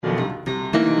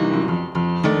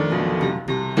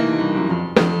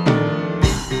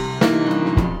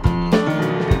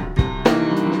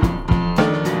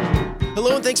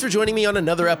joining me on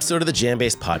another episode of the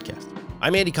JamBase Podcast.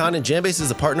 I'm Andy Kahn, and JamBase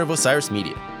is a partner of Osiris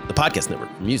Media, the podcast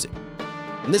network for music.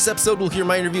 In this episode, we'll hear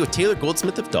my interview with Taylor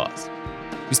Goldsmith of Dawes.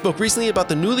 We spoke recently about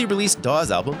the newly released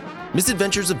Dawes album,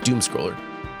 Misadventures of Doomscroller,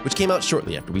 which came out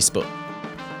shortly after we spoke.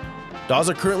 Dawes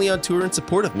are currently on tour in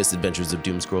support of Misadventures of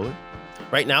Doomscroller.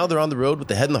 Right now, they're on the road with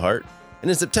the Head and the Heart,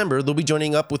 and in September, they'll be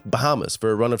joining up with Bahamas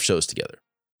for a run of shows together.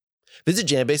 Visit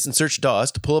JamBase and search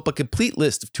Dawes to pull up a complete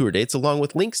list of tour dates along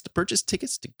with links to purchase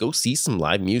tickets to go see some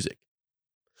live music.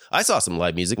 I saw some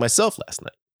live music myself last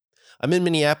night. I'm in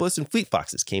Minneapolis and Fleet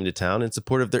Foxes came to town in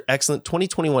support of their excellent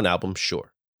 2021 album,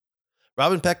 Shore.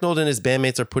 Robin Pecknold and his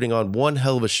bandmates are putting on one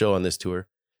hell of a show on this tour,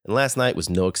 and last night was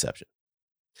no exception.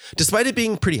 Despite it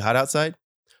being pretty hot outside,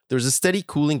 there was a steady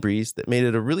cooling breeze that made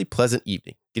it a really pleasant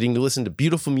evening, getting to listen to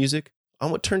beautiful music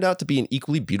on what turned out to be an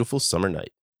equally beautiful summer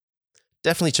night.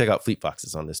 Definitely check out Fleet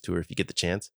Foxes on this tour if you get the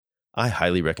chance. I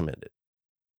highly recommend it.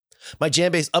 My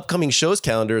JamBase upcoming shows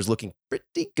calendar is looking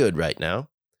pretty good right now.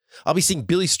 I'll be seeing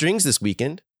Billy Strings this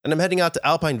weekend, and I'm heading out to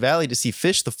Alpine Valley to see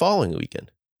Fish the following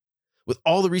weekend. With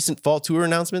all the recent fall tour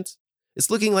announcements, it's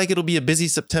looking like it'll be a busy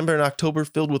September and October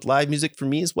filled with live music for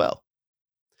me as well.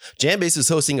 JamBase is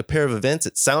hosting a pair of events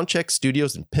at Soundcheck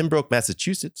Studios in Pembroke,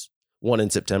 Massachusetts, one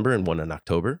in September and one in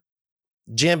October.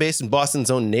 JamBase and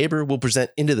Boston's own Neighbor will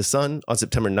present Into the Sun on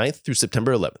September 9th through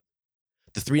September 11th.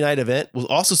 The three-night event will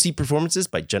also see performances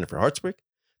by Jennifer Hartswick,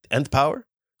 The Nth Power,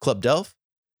 Club Delph,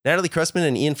 Natalie Cressman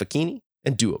and Ian Facchini,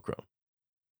 and Duochrome.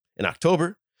 In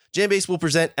October, JamBase will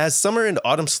present As Summer and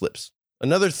Autumn Slips,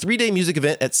 another 3-day music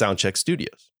event at Soundcheck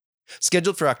Studios.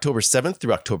 Scheduled for October 7th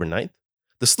through October 9th,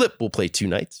 The Slip will play 2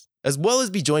 nights, as well as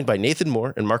be joined by Nathan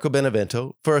Moore and Marco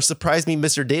Benevento for a Surprise Me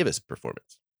Mr. Davis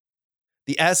performance.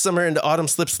 The As Summer and Autumn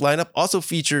Slips lineup also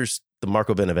features the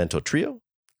Marco Benevento Trio,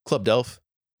 Club Delph,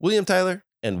 William Tyler,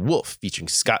 and Wolf featuring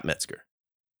Scott Metzger.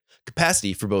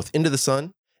 Capacity for both Into the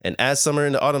Sun and As Summer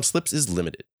and Autumn Slips is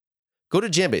limited. Go to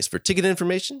JamBase for ticket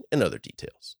information and other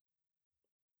details.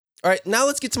 All right, now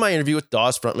let's get to my interview with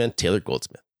Dawes frontman Taylor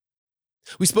Goldsmith.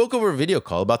 We spoke over a video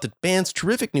call about the band's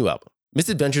terrific new album,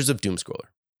 Misadventures of Doomscroller.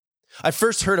 I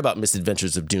first heard about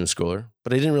Misadventures of Doomscroller,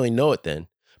 but I didn't really know it then,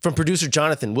 from producer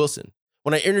Jonathan Wilson,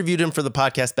 when I interviewed him for the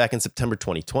podcast back in September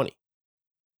 2020.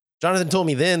 Jonathan told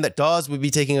me then that Dawes would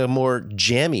be taking a more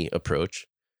jammy approach,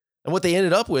 and what they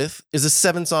ended up with is a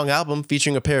 7-song album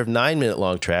featuring a pair of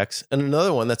 9-minute-long tracks and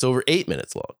another one that's over 8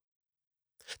 minutes long.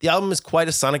 The album is quite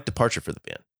a sonic departure for the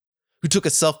band, who took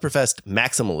a self-professed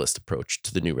maximalist approach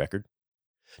to the new record.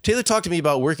 Taylor talked to me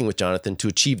about working with Jonathan to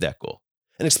achieve that goal,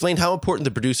 and explained how important the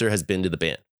producer has been to the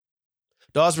band.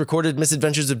 Dawes recorded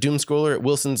Misadventures of Doomscroller at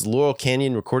Wilson's Laurel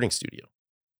Canyon recording studio.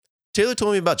 Taylor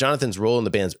told me about Jonathan's role in the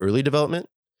band's early development.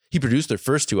 He produced their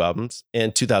first 2 albums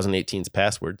and 2018's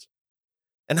Passwords,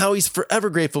 and how he's forever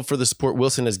grateful for the support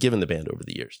Wilson has given the band over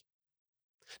the years.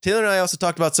 Taylor and I also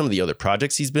talked about some of the other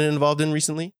projects he's been involved in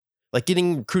recently, like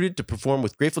getting recruited to perform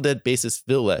with Grateful Dead bassist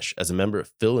Phil Lesh as a member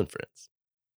of Phil and Friends.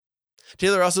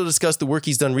 Taylor also discussed the work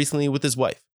he's done recently with his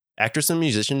wife, actress and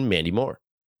musician Mandy Moore.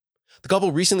 The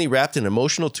couple recently wrapped an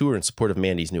emotional tour in support of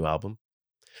Mandy's new album.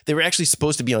 They were actually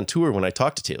supposed to be on tour when I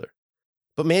talked to Taylor,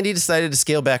 but Mandy decided to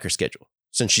scale back her schedule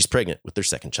since she's pregnant with their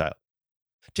second child.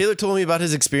 Taylor told me about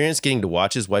his experience getting to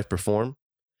watch his wife perform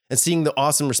and seeing the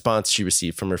awesome response she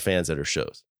received from her fans at her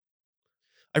shows.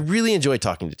 I really enjoyed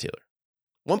talking to Taylor.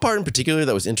 One part in particular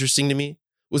that was interesting to me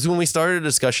was when we started a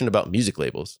discussion about music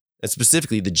labels, and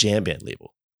specifically the jam band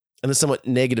label, and the somewhat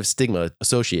negative stigma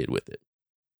associated with it.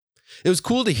 It was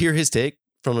cool to hear his take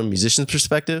from a musician's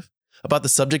perspective about the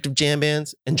subject of jam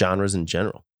bands and genres in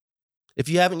general. If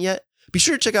you haven't yet, be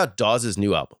sure to check out Dawes'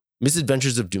 new album,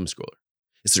 Misadventures of Doomscroller.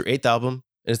 It's their 8th album,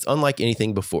 and it's unlike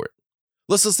anything before it.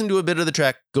 Let's listen to a bit of the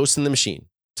track Ghost in the Machine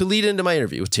to lead into my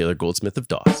interview with Taylor Goldsmith of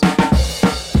Dawes.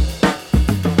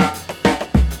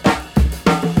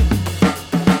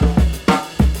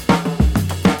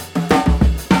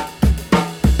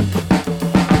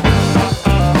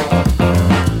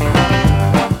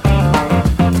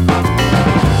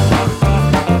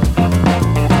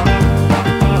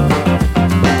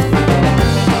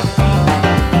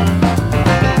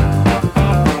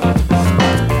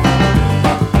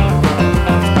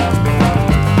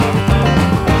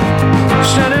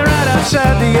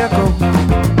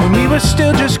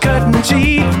 Still just cutting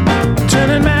teeth,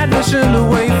 turning madness into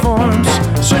waveforms,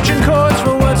 searching chords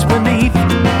for what's beneath.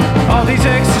 All these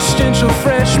existential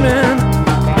freshmen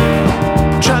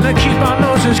trying to keep our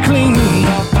noses clean,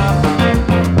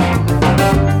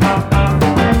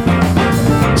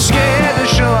 scared to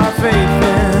show our faith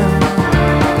in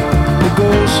the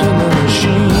ghost in the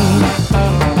machine.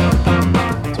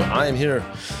 So I am here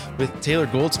with Taylor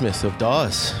Goldsmith of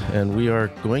Dawes, and we are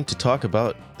going to talk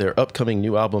about their upcoming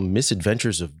new album,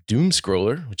 Misadventures of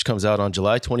Doomscroller, which comes out on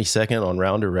July 22nd on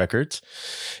Rounder Records.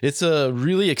 It's a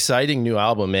really exciting new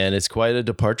album, man. It's quite a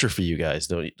departure for you guys,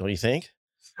 don't you think?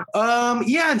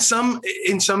 Yeah, in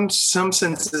some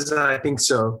senses, I think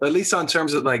so. At least in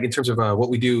terms of what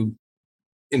we do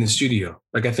in the studio.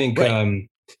 Like, I think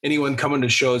anyone coming to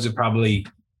shows have probably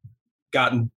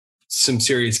gotten some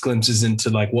serious glimpses into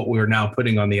like what we're now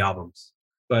putting on the albums.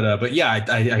 But yeah,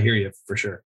 I hear you for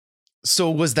sure.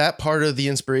 So was that part of the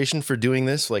inspiration for doing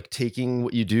this? Like taking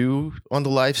what you do on the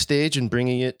live stage and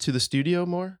bringing it to the studio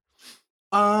more?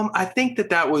 I think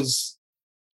that was,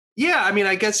 yeah. I mean,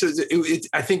 I guess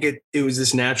I think it was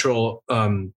this natural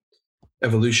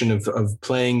evolution of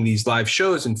playing these live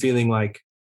shows and feeling like,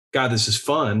 God, this is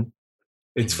fun.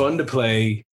 It's fun to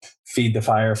play Feed the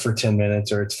Fire for 10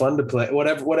 minutes, or it's fun to play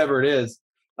whatever it is.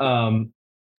 And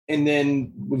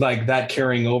then like that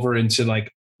carrying over into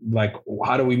like,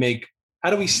 how do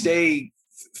we stay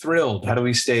thrilled? How do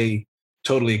we stay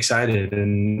totally excited?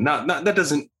 And not that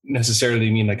doesn't necessarily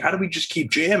mean like, how do we just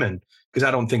keep jamming? Because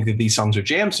I don't think that these songs are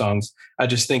jam songs. I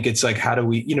just think it's like, how do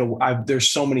we, there's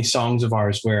so many songs of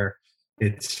ours where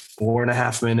it's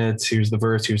 4.5 minutes. Here's the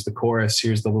verse, here's the chorus,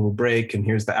 here's the little break, and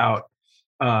here's the out.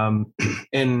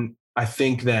 And I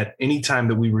think that anytime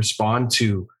that we respond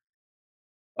to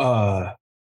an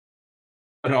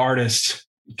artist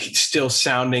still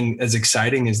sounding as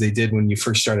exciting as they did when you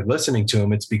first started listening to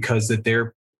them, it's because that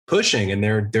they're pushing and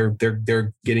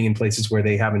they're getting in places where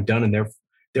they haven't done, and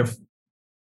they're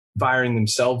firing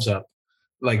themselves up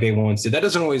like they once did. That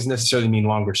doesn't always necessarily mean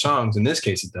longer songs. In this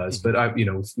case, it does. But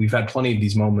we've had plenty of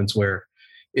these moments where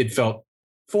it felt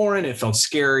foreign, it felt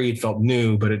scary, it felt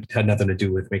new, but it had nothing to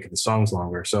do with making the songs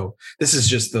longer. So this is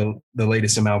just the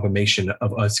latest amalgamation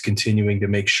of us continuing to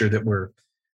make sure that we're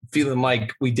feeling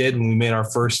like we did when we made our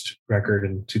first record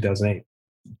in 2008.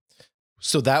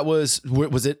 So that was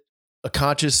it a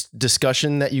conscious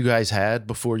discussion that you guys had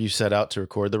before you set out to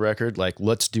record the record? Like,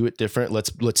 let's do it different.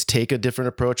 Let's take a different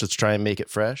approach. Let's try and make it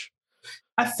fresh.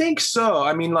 I think so.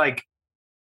 I mean, like,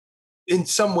 in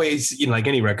some ways, like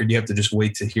any record, you have to just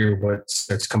wait to hear what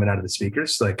starts coming out of the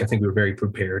speakers. Like, I think we were very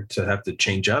prepared to have to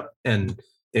change up, and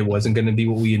it wasn't going to be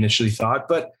what we initially thought.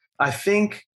 But I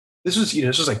think this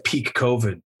was like peak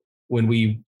COVID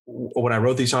when I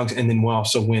wrote these songs, and then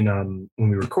also when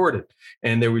we recorded,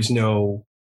 and at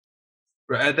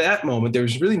that moment, there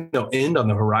was really no end on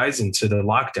the horizon to the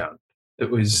lockdown. It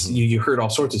was, you heard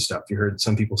all sorts of stuff. You heard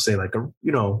some people say like, a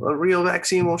real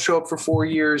vaccine won't show up for 4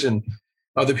 years. And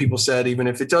other people said, even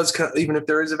if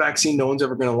there is a vaccine, no one's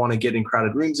ever going to want to get in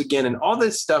crowded rooms again. And all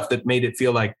this stuff that made it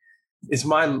feel like, is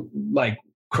my like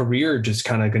career just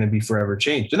kind of going to be forever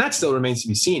changed? And that still remains to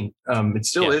be seen. It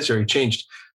still is very changed,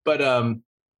 but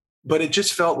it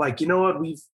just felt like, you know what,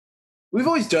 we've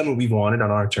always done what we've wanted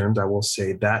on our terms. I will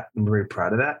say that. I'm very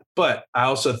proud of that. But I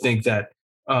also think that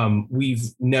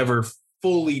we've never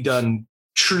fully done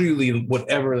truly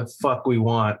whatever the fuck we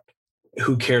want.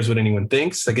 Who cares what anyone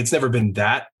thinks? Like, it's never been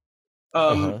that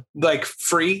like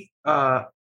free. I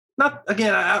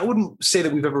wouldn't say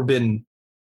that we've ever been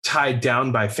tied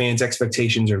down by fans'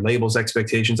 expectations or labels'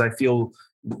 expectations. I feel,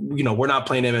 we're not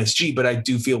playing MSG, but I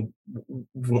do feel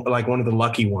like one of the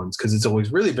lucky ones, because it's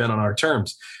always really been on our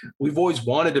terms. We've always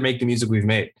wanted to make the music we've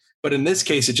made. But in this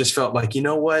case, it just felt like, you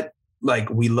know what? Like,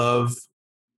 we love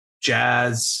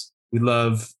jazz. We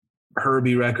love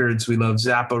Herbie records. We love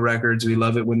Zappa records. We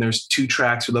love it when there's 2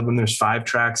 tracks. We love it when there's 5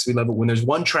 tracks. We love it when there's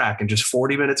 1 track and just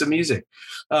 40 minutes of music.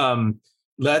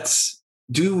 Let's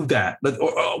do that.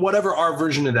 Or whatever our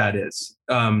version of that is.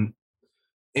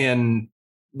 And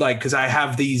like, because I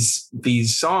have these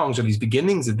songs, or these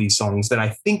beginnings of these songs, that I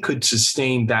think could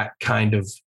sustain that kind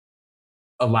of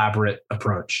elaborate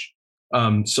approach.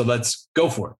 So let's go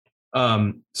for it.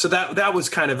 So that was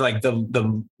kind of like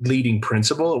the leading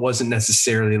principle. It wasn't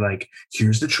necessarily like,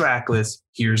 here's the track list,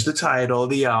 here's the title of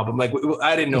the album. Like,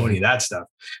 I didn't know any of that stuff.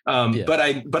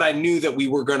 But I knew that we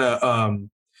were gonna.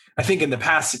 I think in the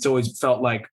past, it's always felt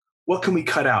like, what can we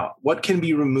cut out? What can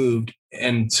be removed?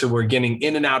 And so we're getting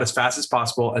in and out as fast as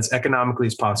possible, as economically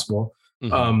as possible.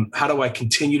 How do I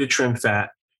continue to trim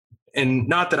fat? And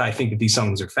not that I think that these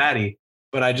songs are fatty,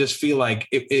 but I just feel like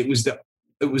it was the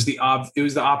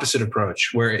opposite approach,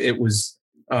 where it was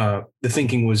the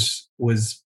thinking was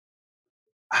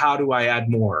how do I add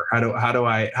more? How do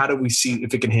we see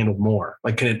if it can handle more?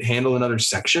 Like, can it handle another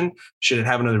section? Should it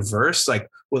have another verse? Like,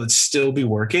 will it still be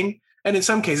working? And in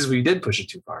some cases, we did push it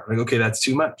too far. Like, okay, that's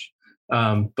too much.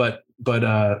 But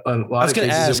a lot of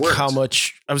cases it worked.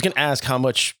 I was going to ask how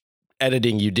much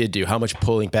editing you did do, how much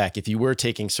pulling back, if you were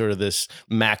taking sort of this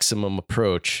maximum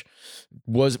approach,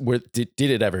 did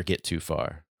it ever get too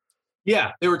far?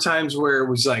 Yeah, there were times where it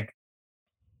was like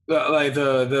the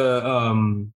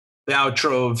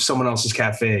outro of Someone Else's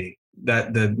Cafe,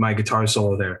 my guitar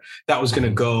solo there, that was going to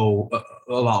go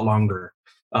a lot longer.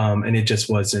 And it just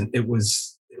wasn't. It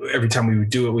was, every time we would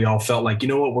do it, we all felt like, you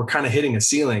know what, we're kind of hitting a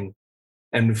ceiling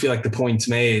and we feel like the point's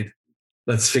made.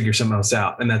 Let's figure something else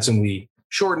out. And that's when we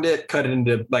shortened it, cut it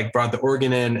into, like, brought the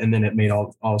organ in, and then it made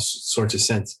all sorts of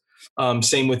sense.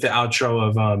 Same with the outro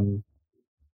of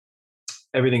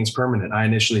Everything's Permanent. I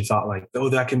initially thought like, oh,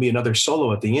 that can be another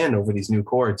solo at the end over these new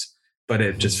chords, but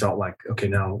it just felt like, okay,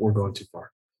 now we're going too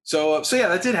far. So yeah,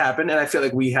 that did happen. And I feel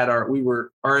like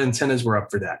our antennas were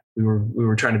up for that. We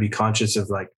were trying to be conscious of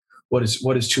like, what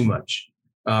is too much.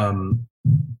 And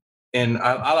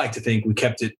I like to think we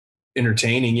kept it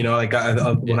entertaining, you know, like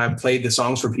when I played the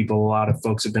songs for people, a lot of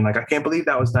folks have been like, I can't believe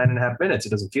that was 9.5 minutes. It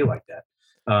doesn't feel like that.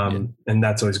 And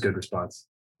that's always a good response.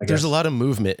 There's a lot of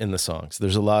movement in the songs.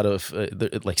 There's a lot of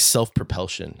like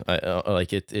self-propulsion.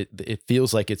 Like it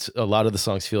feels like it's, a lot of the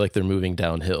songs feel like they're moving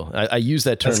downhill. I use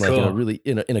that term like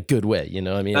in a good way. You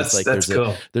know, I mean, it's like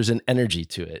there's an energy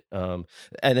to it, and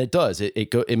it does.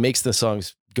 It makes the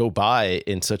songs go by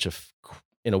in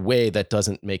a way that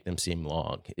doesn't make them seem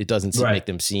long. It doesn't make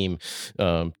them seem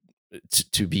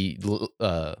to be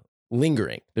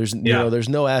lingering. There's there's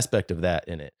no aspect of that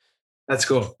in it. That's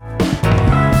cool.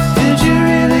 Did you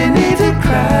really need to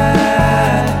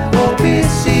cry or be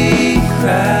seen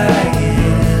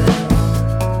crying?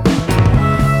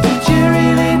 Did you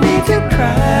really need to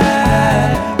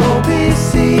cry or be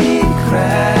seen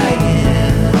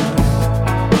crying?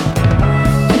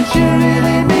 Did you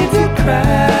really need to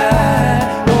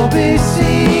cry or be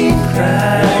seen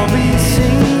crying? Or be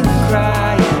seen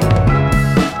crying?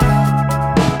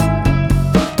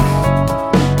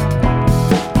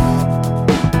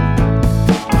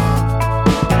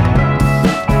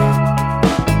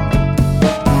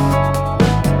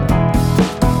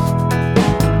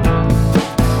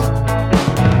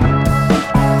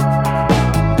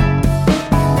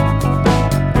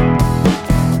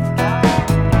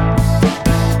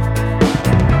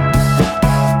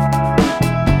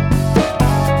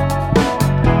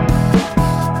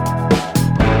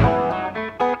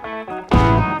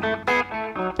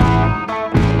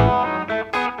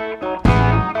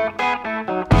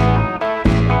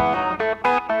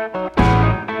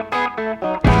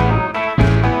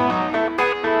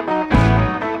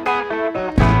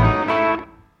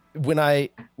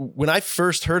 When I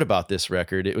first heard about this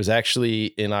record, it was actually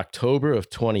in October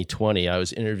of 2020. I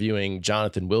was interviewing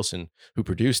Jonathan Wilson, who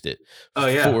produced it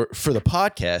for the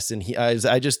podcast. And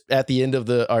I just at the end of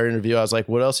our interview, I was like,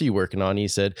 what else are you working on? He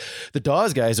said, the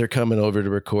Dawes guys are coming over to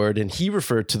record. And he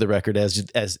referred to the record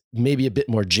as maybe a bit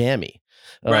more jammy.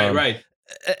 Right.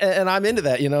 And I'm into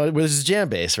that, you know, it was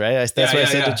JamBase, right? That's what I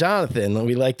said to Jonathan.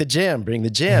 We like the jam, bring the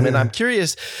jam. And I'm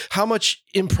curious how much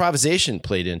improvisation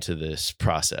played into this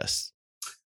process.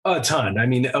 A ton. I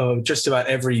mean, just about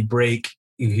every break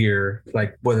you hear,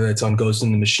 like whether it's on Ghost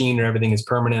in the Machine or Everything is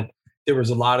Permanent, there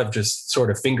was a lot of just sort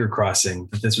of finger crossing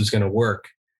that this was going to work.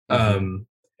 And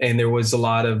there was a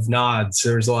lot of nods.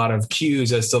 There was a lot of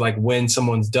cues as to like when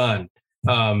someone's done.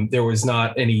 There was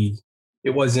not any,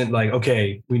 it wasn't like,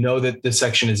 okay, we know that this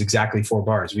section is exactly 4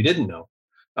 bars. We didn't know.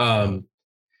 But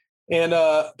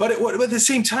at the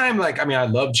same time, like, I mean, I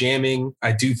love jamming.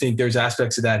 I do think there's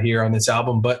aspects of that here on this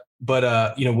album, but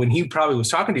you know, when he probably was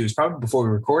talking to you, it was probably before we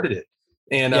recorded it.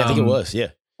 And I think it was. Yeah.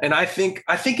 And I think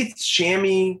it's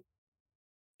jammy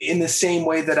in the same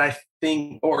way that I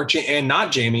think, and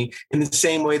not jammy in the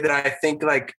same way that I think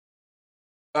like,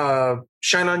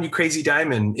 Shine On You Crazy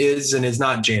Diamond is and is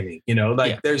not jammy, you know,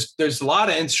 like there's a lot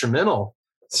of instrumental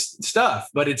stuff,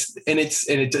 but it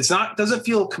doesn't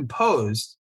feel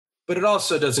composed, but it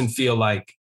also doesn't feel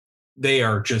like they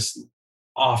are just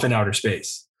off in outer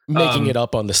space. Making it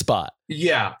up on the spot.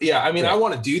 Yeah. I mean, I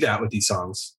want to do that with these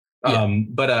songs.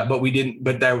 But we didn't,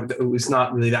 but that it was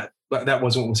not really that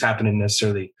wasn't what was happening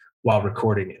necessarily while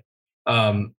recording it.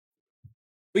 But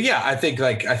yeah, I think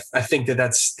like, I think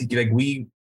that's like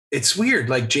it's weird.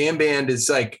 Like jam band is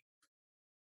like,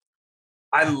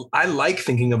 I like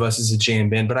thinking of us as a jam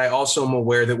band, but I also am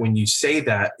aware that when you say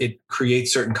that, it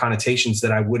creates certain connotations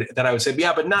that I would say,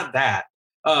 yeah, but not that.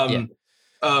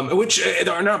 Which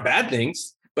are not bad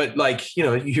things, but like, you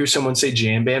know, you hear someone say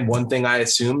jam band, one thing I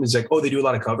assume is like, oh, they do a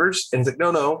lot of covers. And it's like,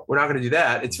 no, we're not going to do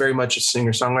that. It's very much a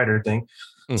singer-songwriter thing.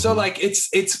 Mm-hmm. So like,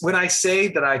 it's when I say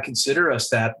that I consider us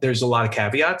that, there's a lot of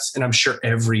caveats, and I'm sure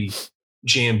every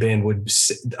jam band would.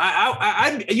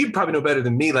 You'd probably know better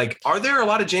than me. Like, are there a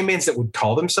lot of jam bands that would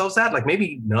call themselves that? Like,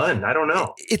 maybe none. I don't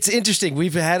know. It's interesting.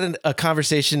 We've had a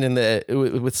conversation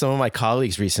with some of my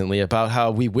colleagues recently about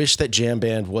how we wish that jam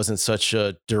band wasn't such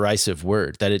a derisive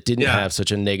word, that it didn't have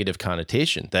such a negative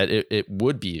connotation, that it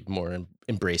would be more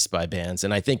embraced by bands.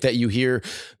 And I think that you hear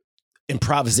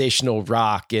improvisational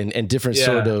rock and different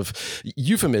sort of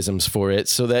euphemisms for it,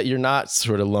 so that you're not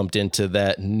sort of lumped into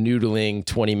that noodling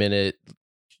 20-minute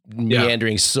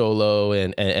meandering solo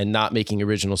and not making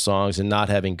original songs and not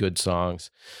having good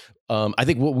songs. I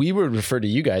think what we would refer to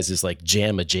you guys is like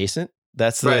jam adjacent.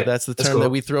 That's the term that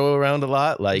we throw around a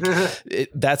lot. Like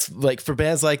that's like for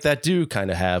bands like that do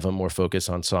kind of have a more focus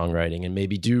on songwriting and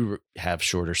maybe do have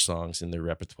shorter songs in their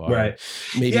repertoire. Right.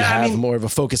 Maybe have more of a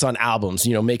focus on albums,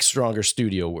 make stronger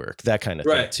studio work, that kind of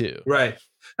thing too. Right.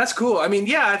 That's cool. I mean,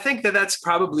 I think that's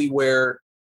probably where,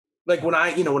 like when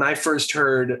I first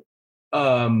heard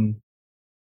The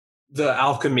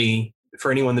Alchemy. For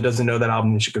anyone that doesn't know that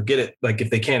album, they should go get it. Like if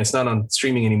they can, it's not on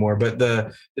streaming anymore, but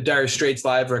the Dire Straits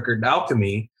live record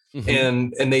Alchemy.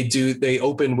 And they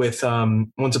open with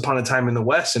Once Upon a Time in the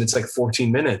West, and it's like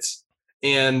 14 minutes.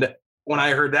 And when I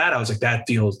heard that, I was like,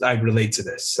 I relate to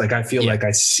this. Like, I feel like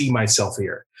I see myself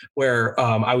here, where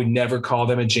I would never call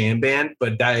them a jam band,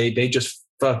 but they just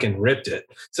fucking ripped it.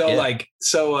 So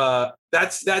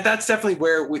that's definitely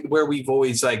where we've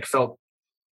always like felt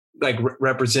like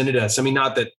represented us. I mean,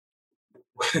 not that,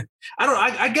 I don't know.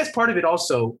 I guess part of it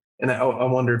also, and I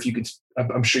wonder if you could,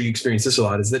 I'm sure you experience this a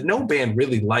lot, is that no band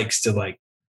really likes to like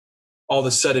all of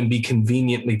a sudden be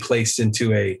conveniently placed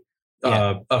into a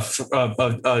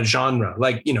genre,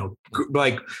 like,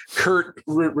 like Kurt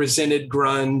resented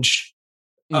grunge.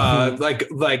 Like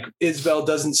Isbell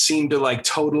doesn't seem to like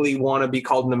totally want to be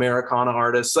called an Americana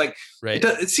artist. Like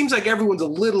it seems like everyone's a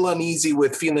little uneasy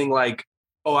with feeling like,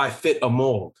 oh, I fit a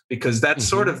mold, because that's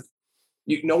sort of,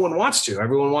 no one wants to.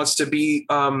 Everyone wants to be.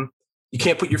 You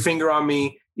can't put your finger on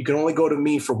me. You can only go to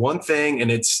me for one thing,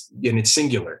 and it's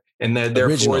singular, and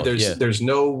therefore there's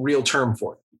no real term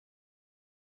for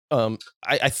it.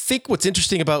 I think what's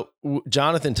interesting about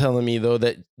Jonathan telling me though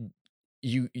that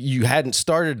you hadn't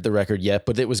started the record yet,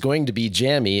 but it was going to be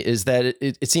jammy, is that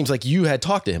it seems like you had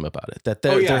talked to him about it, that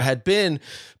there had been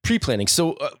pre-planning.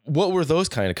 So what were those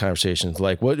kind of conversations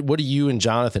like? What do you and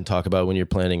Jonathan talk about when you're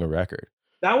planning a record?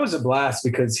 That was a blast,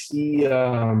 because he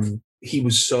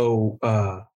was so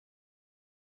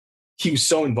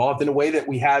involved in a way that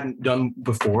we hadn't done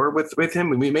before with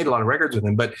him. And we made a lot of records with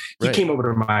him, but he came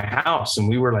over to my house, and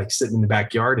we were like sitting in the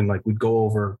backyard, and like we'd go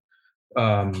over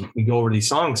these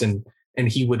songs, and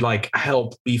he would like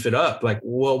help beef it up. Like,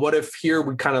 well, what if here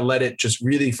we kind of let it just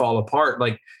really fall apart?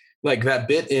 Like that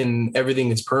bit in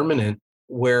Everything Is Permanent,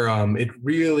 where it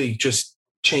really just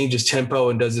changes tempo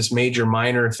and does this major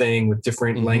minor thing with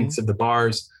different lengths of the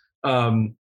bars.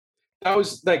 That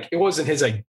was like, it wasn't his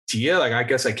idea. Like, I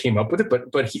guess I came up with it,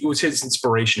 but it was his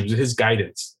inspiration. It was his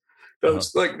guidance. It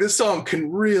was like, this song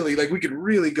can really, like, we could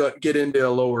really get into a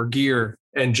lower gear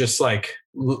and just like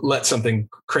let something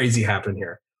crazy happen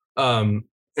here. And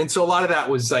so a lot of that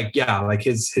was like, like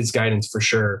his guidance for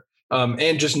sure.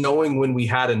 And just knowing when we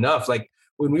had enough, like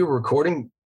when we were recording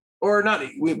or not,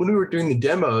 when we were doing the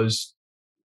demos,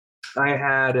 I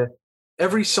had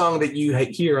every song that you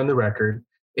hear on the record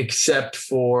except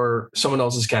for Someone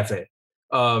Else's Cafe.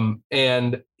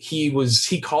 And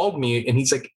he called me, and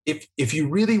he's like, if you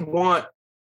really want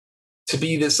to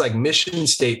be this like mission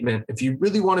statement, if you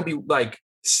really want to be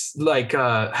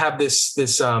have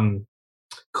this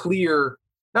clear,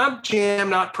 not jam,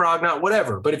 not prog, not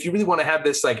whatever, but if you really want to have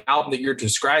this like album that you're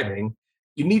describing,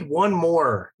 you need one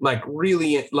more like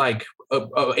really like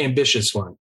ambitious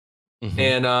one.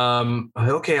 And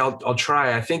okay, I'll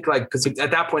try. I think like, because at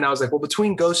that point I was like, well,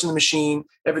 between Ghost in the Machine,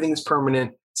 Everything Is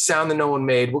Permanent, Sound That No One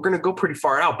Made, we're gonna go pretty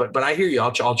far out. But I hear you.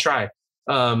 I'll try.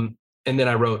 And then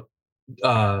I wrote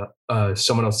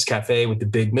Someone Else's Cafe with the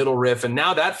big middle riff, and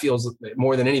now that feels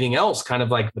more than anything else kind of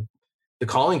like the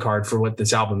calling card for what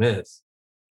this album is.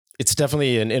 It's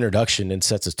definitely an introduction and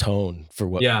sets a tone for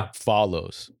what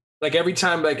follows. Like every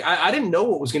time, like I didn't know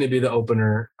what was going to be the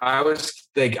opener. I was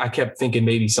like, I kept thinking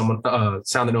maybe someone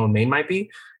Sound That No One Made might be.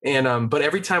 And but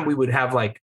every time we would have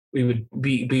like, we would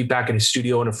be back at a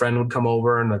studio, and a friend would come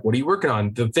over and like, what are you working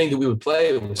on? The thing that we would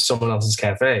play was Someone Else's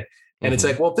Cafe. And it's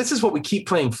like, well, if this is what we keep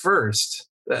playing first,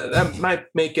 that might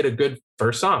make it a good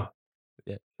first song.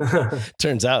 Yeah.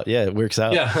 Turns out, it works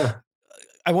out. Yeah.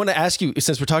 I want to ask you,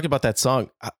 since we're talking about that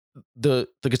song, the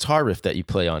guitar riff that you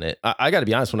play on it, I got to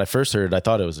be honest, when I first heard it, I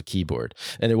thought it was a keyboard,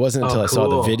 and it wasn't until I saw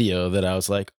the video that I was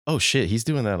like, oh shit, he's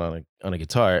doing that on a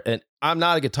guitar. And I'm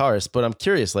not a guitarist, but I'm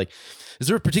curious, like, is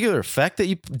there a particular effect that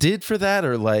you did for that,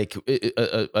 or like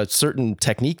a certain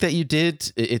technique that you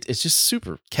did? It's just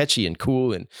super catchy and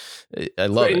cool, and I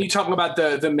love it. And you talking about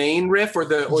the main riff or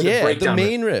the breakdown? The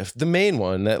main riff, the main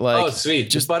one that like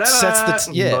sweet, just sets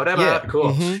the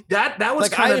cool. Mm-hmm. That was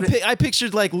like kind of I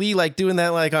pictured like Lee like doing that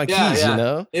like on keys, you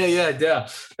know? Yeah.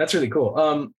 That's really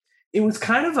cool. It was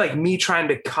kind of like me trying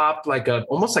to cop like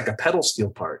almost like a pedal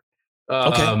steel part.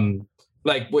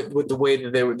 Like with the way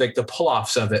that they were like the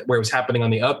pull-offs of it, where it was happening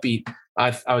on the upbeat.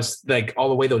 I was like all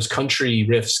the way those country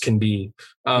riffs can be,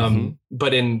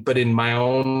 but in my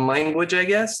own language, I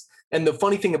guess. And the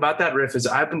funny thing about that riff is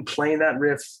I've been playing that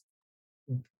riff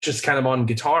just kind of on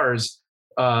guitars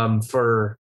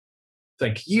for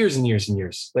like years and years and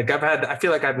years. Like I feel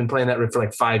like I've been playing that riff for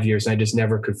like 5 years, and I just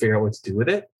never could figure out what to do with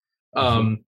it.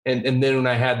 And then when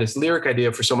I had this lyric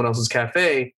idea for someone else's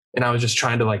cafe, and I was just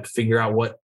trying to like figure out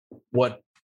what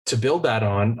to build that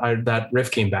on, that riff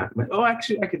came back. I'm like, oh,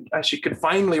 actually, I could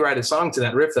finally write a song to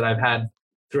that riff that I've had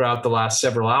throughout the last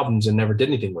several albums and never did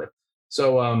anything with.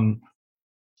 So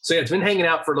yeah, it's been hanging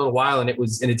out for a little while, and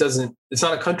it's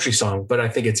not a country song, but I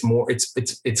think it's more,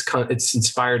 it's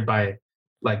inspired by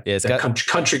like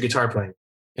country guitar playing.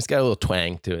 It's got a little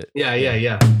twang to it.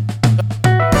 Yeah.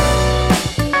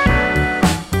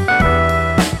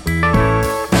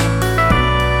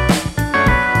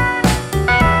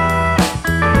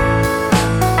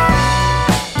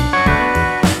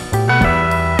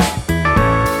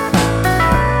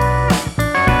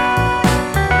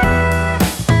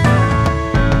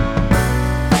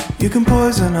 You can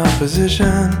poison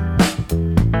opposition,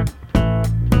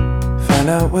 find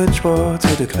out which war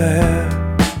to declare.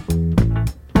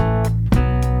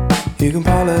 You can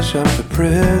polish up the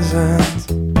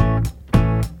prisons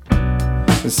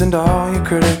and send all your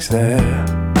critics there.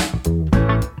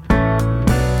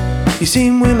 You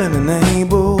seem willing and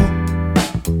able,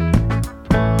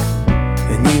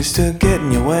 and used to get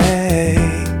in your way,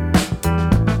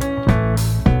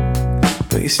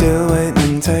 but you're still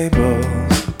waiting tables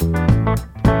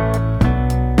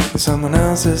at someone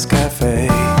else's cafe.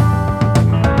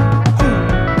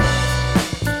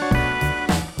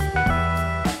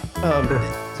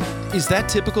 Is that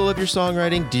typical of your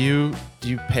songwriting? Do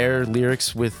you pair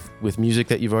lyrics with music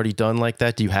that you've already done like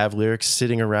that? Do you have lyrics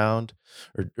sitting around,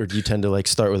 or do you tend to like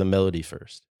start with a melody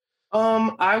first?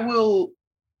 I will,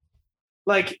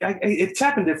 like, it's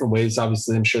happened different ways.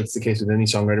 Obviously, I'm sure it's the case with any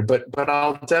songwriter, but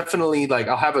I'll definitely like,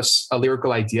 I'll have a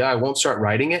lyrical idea. I won't start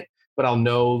writing it, but I'll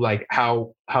know like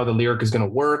how the lyric is going to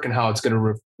work and how it's going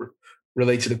to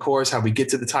relate to the chorus, how we get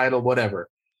to the title, whatever.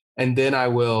 And then I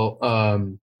will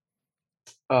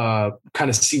kind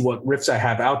of see what riffs I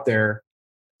have out there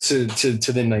to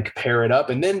then like pair it up.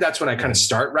 And then that's when I kind of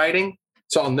start writing.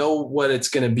 So I'll know what it's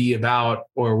going to be about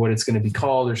or what it's going to be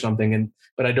called or something.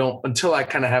 But I don't, until I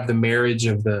kind of have the marriage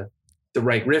of the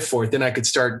right riff for it, then I could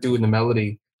start doing the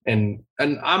melody. And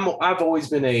I've always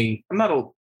been I'm not a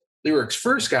lyrics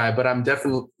first guy, but I'm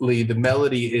definitely, the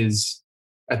melody is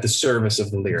at the service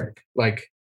of the lyric.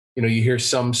 Like, you know, you hear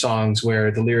some songs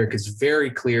where the lyric is very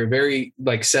clear, very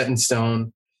like set in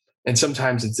stone. And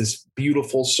sometimes it's this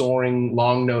beautiful soaring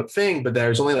long note thing, but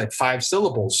there's only like 5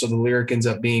 syllables. So the lyric ends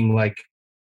up being like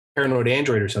Paranoid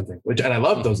Android or something, and I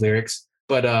love those lyrics,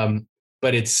 but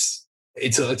it's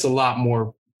a lot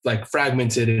more like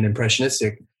fragmented and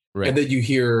impressionistic. Right. And then you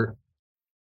hear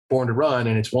Born to Run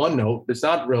and it's one note. There's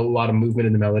not a lot of movement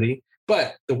in the melody,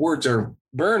 but the words are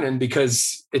burning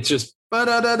because it's just and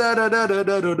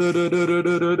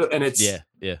it's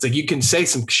it's like you can say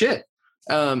some shit.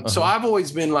 So I've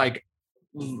always been like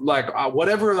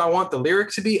whatever I want the lyric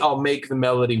to be, I'll make the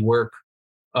melody work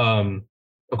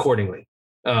accordingly.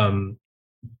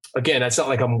 Again, it's not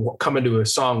like I'm coming to a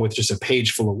song with just a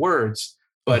page full of words,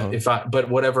 but but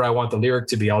whatever I want the lyric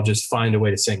to be, I'll just find a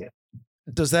way to sing it.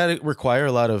 Does that require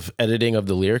a lot of editing of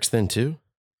the lyrics then too?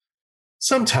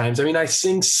 Sometimes. I mean, I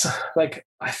sing like,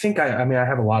 I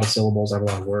have a lot of syllables. I have a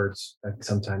lot of words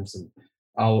sometimes. And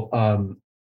I'll,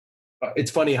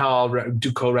 it's funny how I'll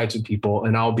do co-writes with people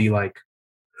and I'll be like,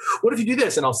 what if you do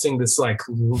this? And I'll sing this like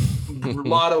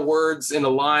lot of words in a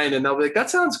line and they'll be like, that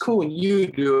sounds cool when you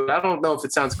do it. I don't know if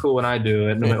it sounds cool when I do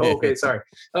it. And I'm like, oh, okay, sorry.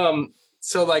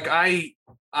 So like I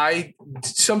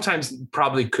sometimes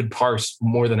probably could parse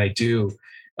more than I do.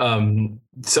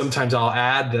 Sometimes I'll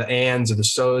add the ands or the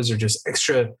so's or just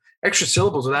extra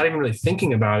syllables without even really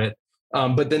thinking about it.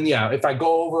 But then, if I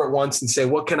go over it once and say,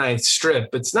 what can I strip?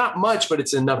 It's not much, but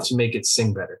it's enough to make it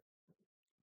sing better.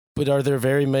 But are there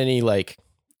very many, like,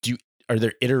 are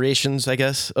there iterations, I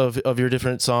guess, of your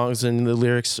different songs and the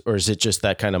lyrics, or is it just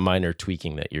that kind of minor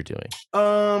tweaking that you're doing?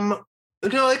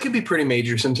 No, it can be pretty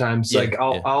major sometimes. Yeah, Like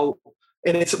I'll,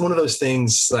 and it's one of those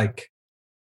things. Like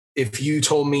if you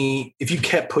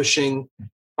kept pushing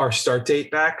our start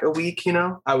date back a week,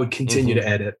 I would continue to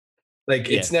edit. Like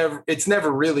it's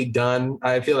never really done.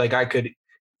 I feel like I could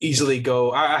easily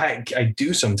go. I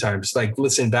do sometimes like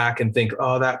listen back and think,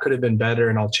 oh, that could have been better,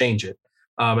 and I'll change it,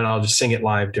 and I'll just sing it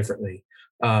live differently.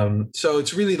 So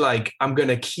it's really like I'm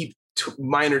gonna keep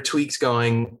minor tweaks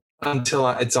going until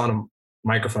it's on a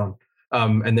microphone,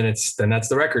 and then that's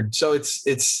the record. So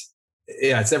it's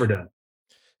never done.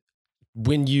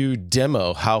 When you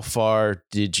demo, how far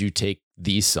did you take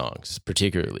these songs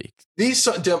particularly?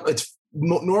 It's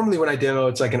normally when I demo,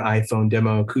 it's like an iPhone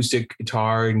demo, acoustic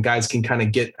guitar, and guys can kind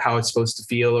of get how it's supposed to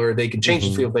feel, or they can change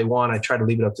the feel if they want. I try to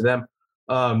leave it up to them.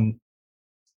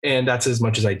 And that's as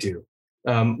much as I do.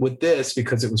 With this,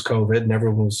 because it was COVID and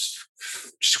everyone was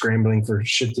scrambling for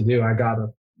shit to do, I got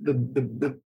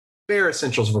the bare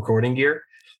essentials of recording gear.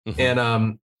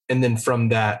 And then from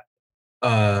that,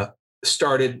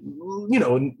 started,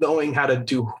 knowing how to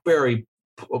do very,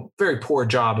 very poor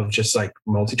job of just like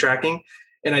multi-tracking.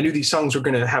 And I knew these songs were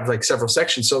going to have like several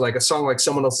sections. So like a song like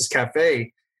Someone Else's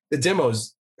Cafe, the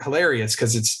demo's hilarious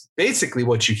because it's basically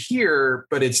what you hear,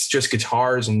 but it's just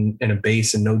guitars and a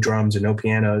bass and no drums and no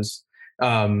pianos.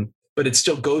 But it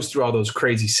still goes through all those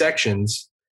crazy sections,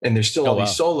 and there's still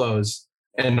these solos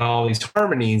and all these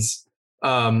harmonies.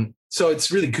 So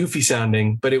it's really goofy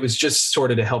sounding, but it was just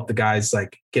sort of to help the guys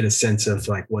like get a sense of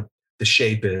like what the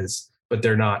shape is, but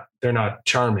they're not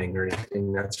charming or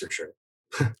anything, that's for sure.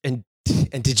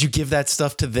 And did you give that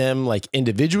stuff to them like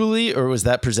individually, or was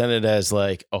that presented as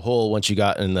like a whole once you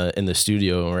got in the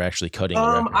studio and were actually cutting the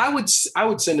record? I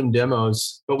would send them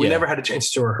demos, but we never had a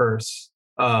chance to rehearse.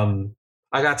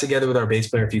 I got together with our bass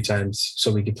player a few times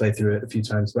so we could play through it a few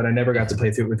times, but I never got to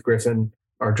play through it with Griffin,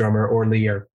 our drummer, or Lee,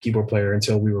 our keyboard player,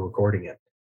 until we were recording it.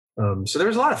 So there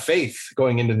was a lot of faith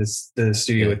going into the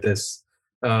studio with this.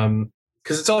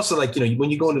 Because it's also like,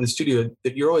 when you go into the studio,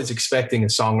 you're always expecting a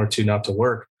song or two not to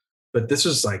work. But this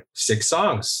was like 6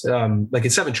 songs, like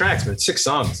it's 7 tracks, but it's 6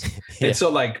 songs. And so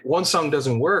like one song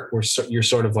doesn't work, you're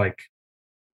sort of like,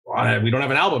 well, we don't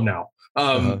have an album now.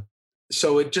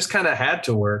 So it just kind of had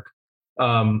to work.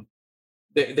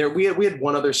 We had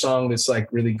one other song that's like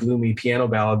really gloomy piano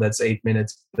ballad that's 8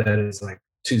 minutes that is like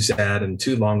too sad and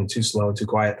too long and too slow and too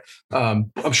quiet.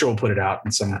 I'm sure we'll put it out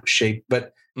in some shape,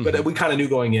 but we kind of knew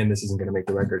going in this isn't going to make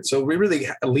the record. So we really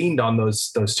leaned on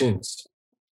those tunes.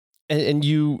 And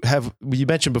you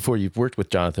mentioned before you've worked with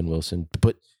Jonathan Wilson,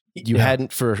 but you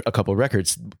hadn't for a couple of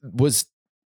records. Was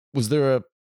the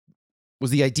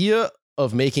idea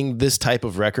of making this type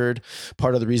of record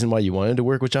part of the reason why you wanted to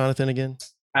work with Jonathan again?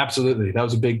 Absolutely. That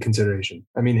was a big consideration.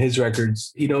 I mean, his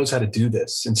records, he knows how to do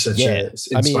this in such an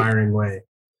inspiring way.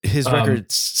 His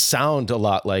records sound a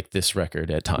lot like this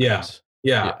record at times.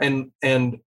 Yeah. And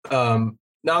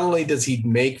not only does he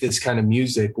make this kind of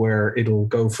music where it'll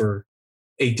go for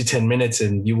 8 to 10 minutes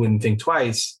and you wouldn't think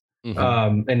twice,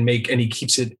 and he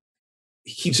keeps it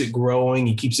growing.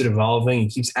 He keeps it evolving. He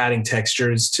keeps adding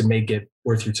textures to make it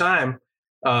worth your time.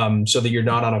 So that you're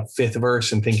not on a 5th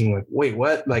verse and thinking like, wait,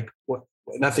 what? Like what?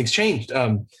 Nothing's changed.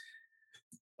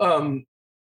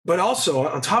 But also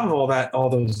on top of all that, all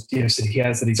those gifts that he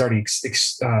has that he's already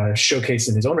showcased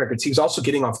in his own records, he was also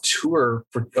getting off tour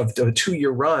of a 2-year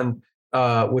run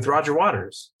with Roger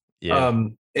Waters.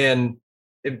 And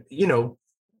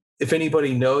if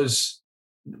anybody knows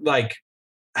like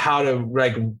how to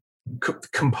like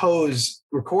compose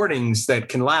recordings that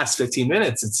can last 15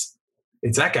 minutes,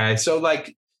 it's that guy. So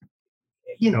like,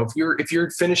 if you're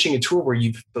finishing a tour where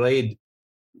you've played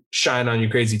Shine on Your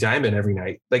Crazy Diamond every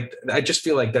night, like I just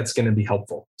feel like that's going to be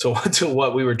helpful to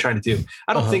what we were trying to do.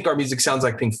 I don't think our music sounds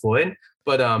like Pink Floyd,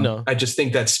 but no. I just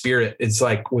think that spirit is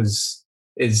like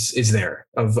is there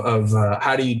of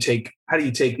how do you take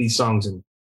these songs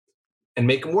and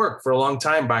make them work for a long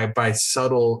time by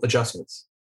subtle adjustments.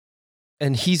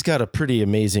 And he's got a pretty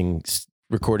amazing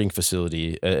recording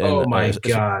facility. Oh my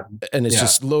God. And it's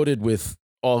just loaded with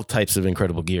all types of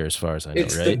incredible gear as far as I know,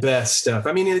 it's the best stuff.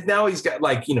 I mean, now he's got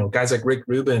like, guys like Rick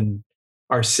Rubin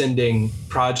are sending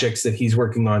projects that he's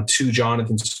working on to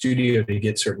Jonathan's studio to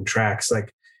get certain tracks.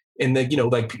 Like, and the,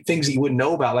 like things that you wouldn't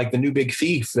know about, like the new Big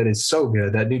Thief that is so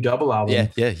good, that new double album.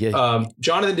 Yeah.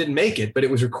 Jonathan didn't make it, but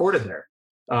it was recorded there.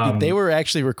 They were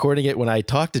actually recording it when I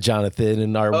talked to Jonathan,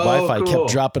 and our Wi-Fi kept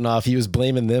dropping off. He was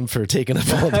blaming them for taking up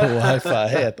all the Wi-Fi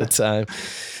at the time.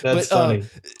 That's funny.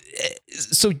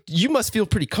 So you must feel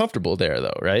pretty comfortable there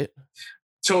though, right?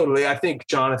 Totally. I think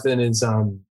Jonathan is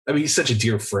I mean, he's such a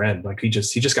dear friend. Like he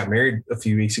just got married a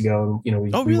few weeks ago, and you know,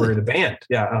 we were in a band.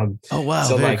 Yeah. Oh wow.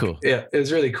 So very like, cool. yeah, it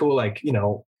was really cool. Like, you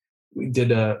know, we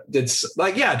did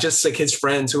like, yeah, just like his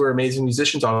friends who are amazing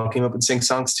musicians all came up and sang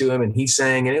songs to him, and he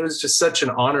sang, and it was just such an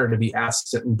honor to be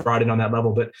asked and brought in on that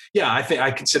level. But yeah, I think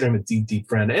I consider him a deep, deep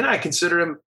friend, and I consider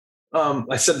him.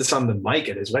 I said this on the mic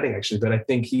at his wedding actually, but I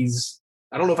think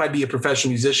I don't know if I'd be a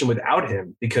professional musician without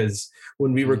him, because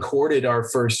when we recorded our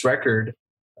first record,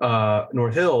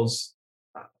 North Hills,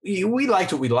 we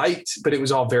liked what we liked, but it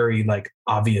was all very like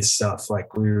obvious stuff.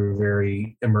 Like we were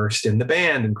very immersed in the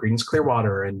band and Creedence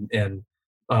Clearwater, and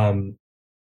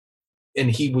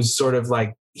he was sort of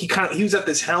like, he was at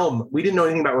this helm. We didn't know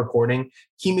anything about recording.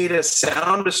 He made us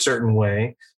sound a certain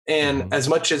way. And as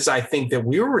much as I think that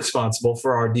we were responsible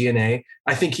for our DNA,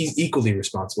 I think he's equally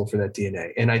responsible for that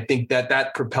DNA. And I think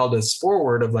that propelled us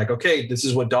forward of like, okay, this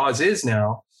is what Dawes is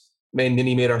now. And then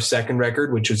he made our second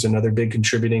record, which was another big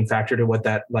contributing factor to what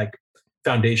that like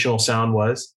foundational sound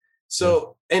was.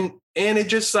 So, and it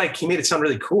just like, he made it sound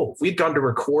really cool. If we'd gone to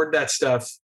record that stuff,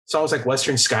 songs like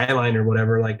Western Skyline or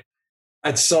whatever, like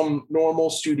at some normal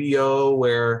studio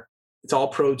where it's all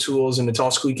Pro Tools and it's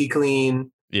all squeaky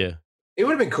clean. Yeah. It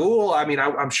would have been cool. I mean,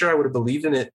 I'm sure I would have believed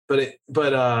in it, but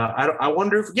I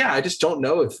wonder if, I just don't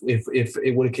know if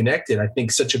it would have connected. I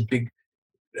think such a big,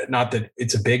 not that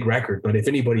it's a big record, but if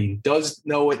anybody does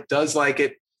know it, does like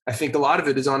it, I think a lot of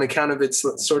it is on account of its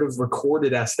sort of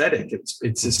recorded aesthetic.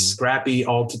 It's a scrappy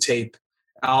all to tape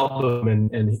album,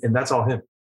 and that's all him.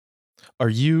 Are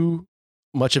you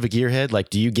much of a gearhead? Like,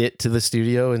 do you get to the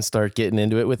studio and start getting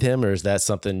into it with him, or is that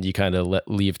something you kind of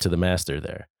leave to the master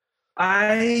there?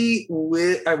 I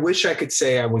wish I could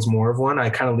say I was more of one. I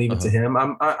kind of leave it to him.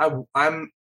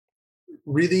 I'm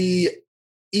really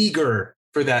eager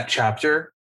for that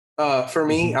chapter. For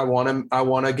me, I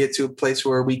want to get to a place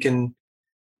where we can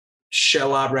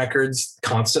shell out records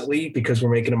constantly because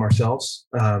we're making them ourselves.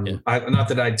 Not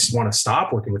that I just want to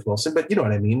stop working with Wilson, but you know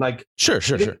what I mean? Like, sure.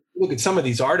 Look at some of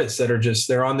these artists that are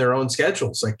they're on their own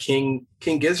schedules, like King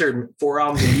Gizzard, 4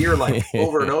 albums a year, like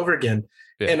over and over again.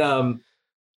 Yeah. And,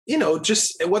 you know,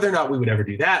 just whether or not we would ever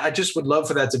do that, I just would love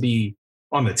for that to be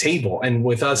on the table. And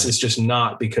with us, it's just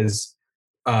not, because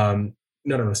none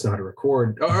of us know how to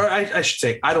record, or I should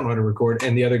say, I don't know how to record.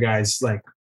 And the other guys, like,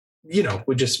 you know,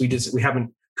 we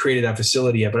haven't created that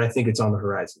facility yet, but I think it's on the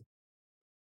horizon.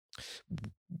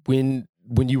 When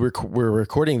you were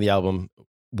recording the album,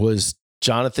 was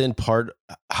Jonathan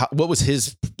what was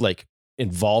his like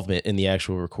involvement in the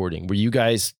actual recording? Were you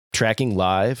guys tracking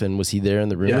live, and was he there in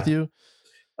the room with you?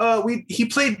 He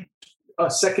played a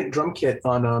second drum kit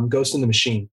on Ghost in the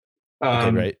Machine.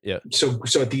 Okay, right. Yeah. So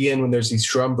at the end, when there's these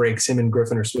drum breaks, him and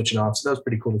Griffin are switching off. So that was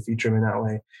pretty cool to feature him in that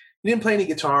way. He didn't play any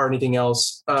guitar or anything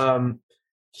else.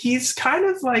 He's kind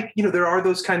of like, you know, there are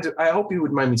those kinds of, I hope you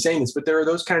wouldn't mind me saying this, but there are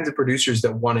those kinds of producers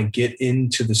that want to get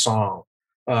into the song.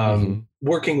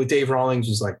 Working with Dave Rawlings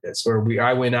was like this, where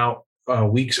I went out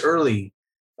weeks early.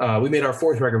 We made our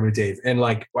fourth record with Dave, and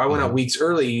like I went out weeks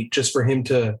early just for him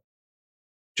to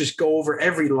just go over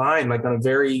every line, like on a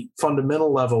very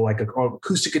fundamental level, like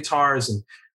acoustic guitars, and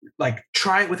like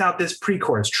try it without this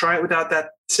pre-chorus, try it without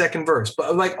that second verse,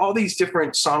 but like all these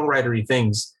different songwritery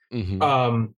things.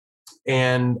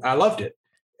 And I loved it.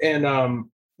 And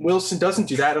Wilson doesn't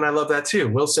do that, and I love that too.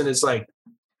 Wilson is like,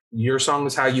 your song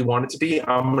is how you want it to be.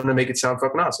 I'm going to make it sound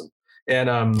fucking awesome.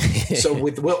 And so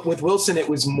with Wilson, it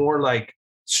was more like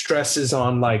stresses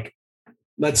on like,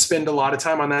 let's spend a lot of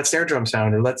time on that snare drum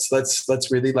sound, or let's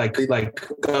really like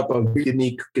cook up a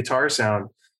unique guitar sound.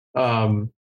 And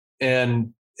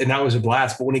that was a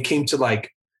blast. But when it came to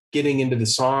like getting into the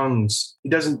songs, he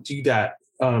doesn't do that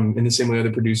in the same way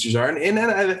other producers are. And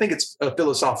I think it's a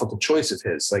philosophical choice of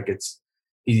his. Like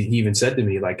he even said to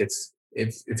me, like, it's,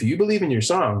 if you believe in your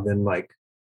song, then like,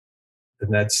 then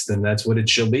that's what it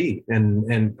shall be.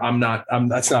 And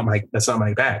that's not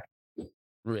my bag.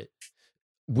 Right.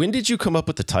 When did you come up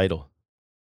with the title?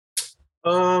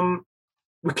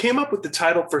 We came up with the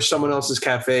title for Someone Else's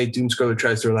Cafe, Doomscroller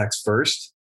Tries to Relax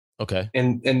first. Okay.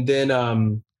 And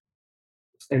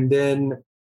then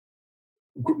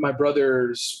my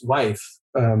brother's wife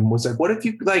was like, what if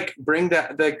you like bring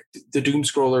that the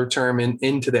Doomscroller term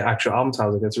into the actual album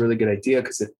title? Like, that's a really good idea,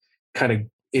 because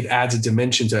it adds a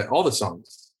dimension to all the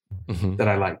songs that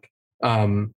I like.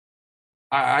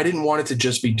 I didn't want it to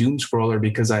just be Doomscroller,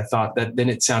 because I thought that then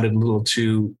it sounded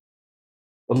maybe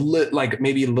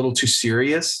a little too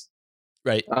serious.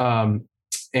 Right.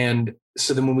 And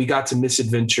so then when we got to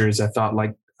Misadventures, I thought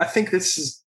like, I think this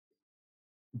is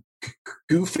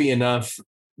goofy enough,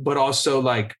 but also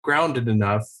like grounded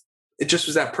enough. It just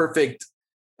was that perfect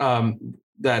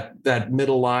that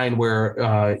middle line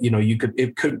where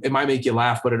it might make you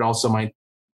laugh, but it also might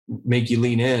make you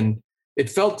lean in. It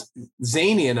felt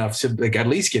zany enough to like at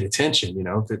least get attention,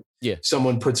 if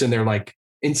someone puts in their like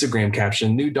Instagram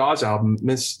caption, new Dawes album,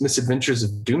 Misadventures of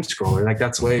Doomscroller. Like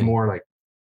that's way more like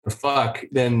the fuck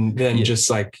than just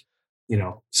like,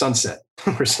 Sunset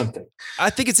or something. I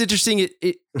think it's interesting.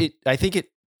 I think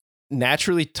it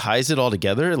naturally ties it all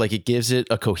together. Like it gives it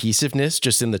a cohesiveness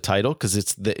just in the title. Cause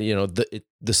it's the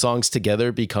songs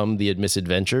together become the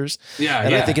Misadventures. Yeah.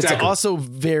 And I think exactly. it's also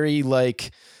very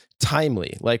like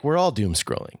timely. Like we're all doom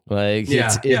scrolling. Like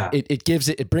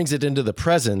it brings it into the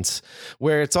presence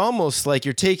where it's almost like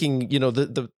you're taking,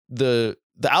 the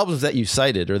albums that you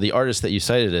cited or the artists that you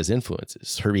cited as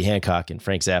influences, Herbie Hancock and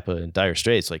Frank Zappa and Dire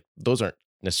Straits, like those aren't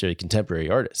necessarily contemporary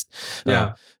artists.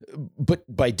 Yeah. But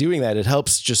by doing that, it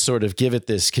helps just sort of give it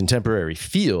this contemporary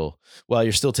feel while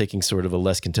you're still taking sort of a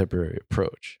less contemporary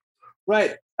approach.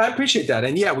 Right. I appreciate that.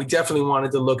 And yeah, we definitely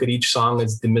wanted to look at each song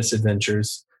as the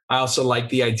misadventures. I also like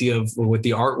the idea of with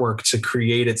the artwork to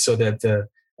create it so that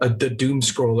the doom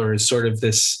scroller is sort of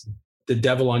the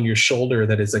devil on your shoulder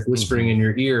that is like whispering in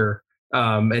your ear.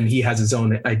 And he has his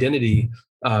own identity.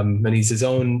 And he's his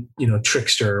own,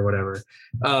 trickster or whatever.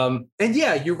 And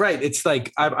yeah, you're right. It's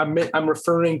like I'm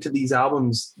referring to these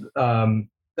albums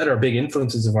that are big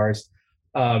influences of ours.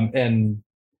 But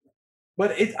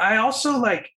I also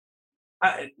like,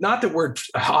 not that we're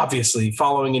obviously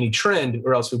following any trend,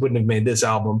 or else we wouldn't have made this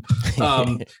album.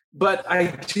 But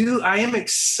I am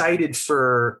excited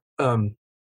for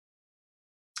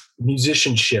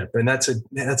musicianship, and that's a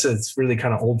really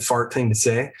kind of old fart thing to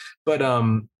say, but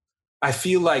I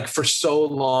feel like for so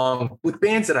long with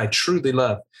bands that I truly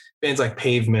love, bands like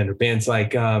Pavement or bands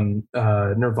like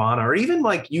Nirvana, or even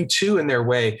like U2 in their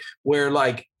way, where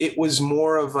like it was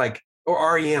more of like,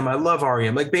 or REM. I love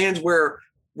REM, like bands where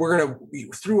we're gonna,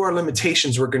 through our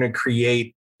limitations, we're gonna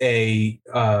create a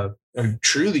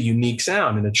truly unique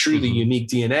sound and a truly unique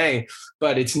DNA,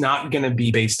 but it's not gonna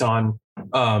be based on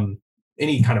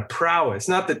any kind of prowess.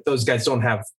 Not that those guys don't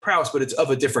have prowess, but it's of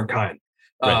a different kind.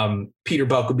 Right. Peter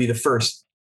Buck would be the first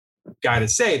guy to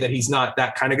say that he's not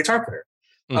that kind of guitar player.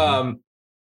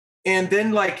 And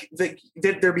then like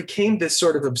there became this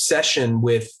sort of obsession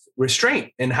with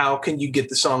restraint and how can you get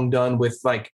the song done with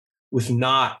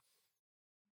not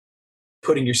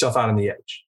putting yourself out on the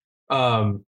edge.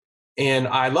 And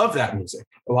I love that music.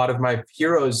 A lot of my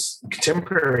heroes,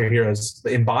 contemporary heroes,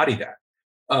 embody that.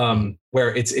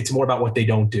 Where it's more about what they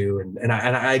don't do. And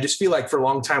I just feel like for a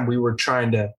long time we were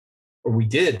trying to, or we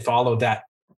did follow that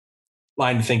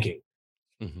line of thinking.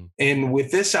 And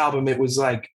with this album, it was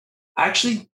like, I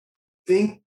actually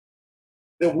think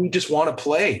that we just want to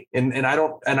play and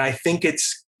I think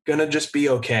it's going to just be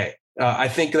okay. I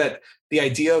think that the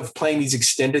idea of playing these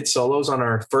extended solos on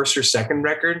our first or second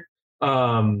record,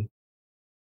 for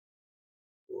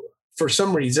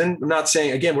some reason, I'm not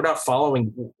saying, again, we're not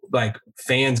following like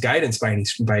fans' guidance by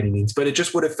any means, but it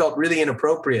just would have felt really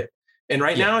inappropriate. And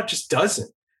right now it just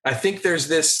doesn't. I think there's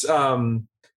this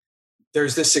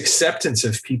acceptance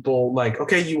of people like,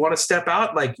 okay, you want to step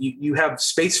out, like you have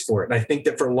space for it. And I think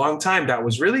that for a long time, that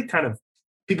was really kind of,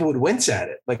 people would wince at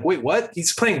it. Like, wait, what?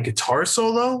 He's playing a guitar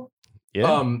solo?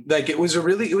 Yeah. Like it was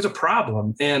a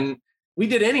problem, and we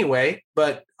did anyway,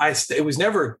 but it was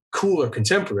never cool or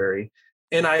contemporary.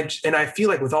 And I feel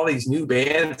like with all these new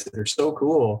bands that are so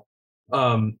cool,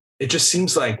 it just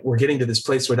seems like we're getting to this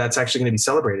place where that's actually going to be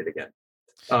celebrated again.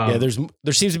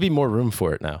 There seems to be more room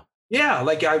for it now. Yeah,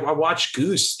 like I watched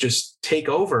Goose just take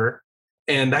over,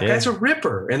 and that guy's a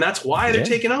ripper, and that's why they're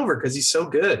taking over, because he's so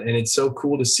good, and it's so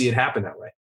cool to see it happen that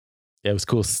way. Yeah, it was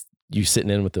cool. You sitting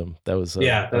in with them. That was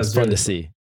that was fun to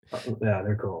see. Yeah,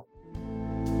 they're cool.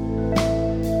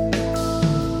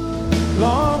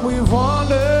 Long we've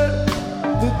wandered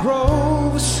the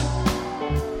groves,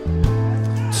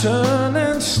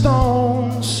 turning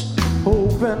stones,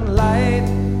 hoping light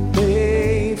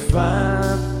may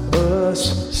find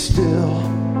us still.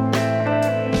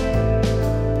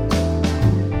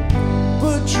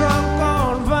 But drunk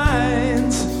on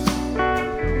vines,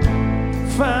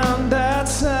 found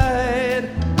outside,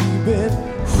 we've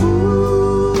been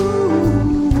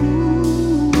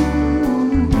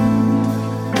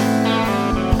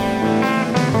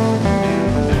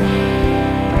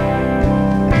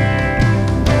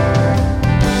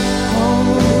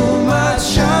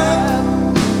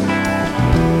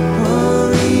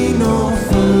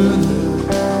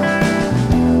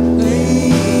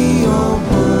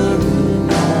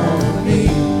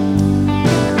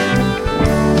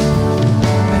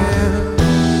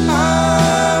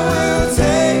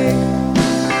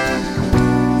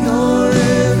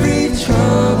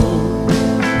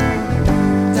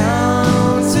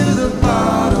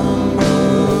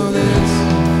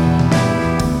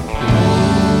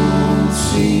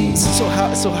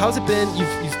it been?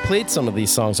 You've played some of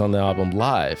these songs on the album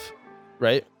live,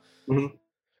 right? Mm-hmm.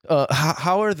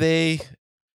 How are they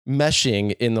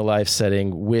meshing in the live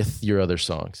setting with your other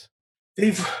songs?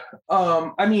 They've,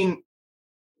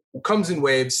 comes in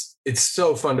waves. It's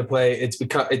so fun to play.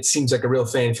 It seems like a real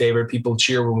fan favorite. People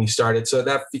cheer when we started. So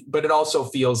but it also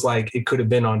feels like it could have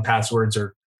been on Passwords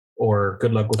or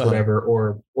Good Luck with Whatever,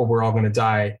 or We're All Gonna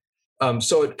Die.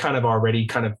 So it kind of already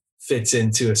kind of fits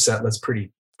into a set list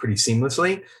pretty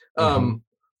seamlessly.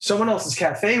 Someone Else's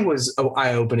Cafe was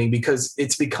eye-opening because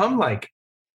it's become like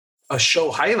a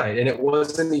show highlight, and it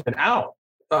wasn't even out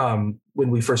when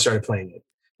we first started playing it.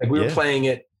 Like we were playing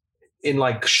it in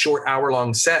like short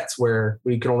hour-long sets where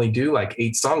we could only do like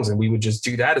 8 songs, and we would just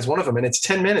do that as one of them, and it's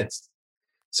 10 minutes.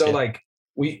 So like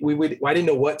I didn't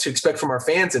know what to expect from our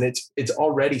fans, and it's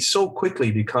already so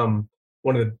quickly become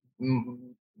one of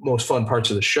the most fun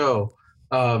parts of the show.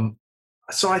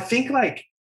 So I think like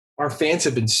our fans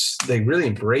they really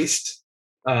embraced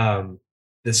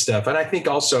this stuff. And I think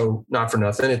also, not for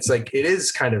nothing, it's like, it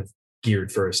is kind of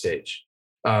geared for a stage.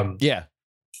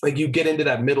 Like you get into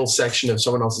that middle section of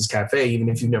Someone Else's Cafe, even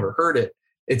if you've never heard it,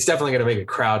 it's definitely going to make a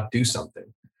crowd do something.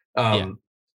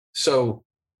 So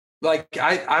like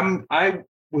I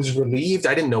was relieved.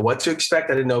 I didn't know what to expect.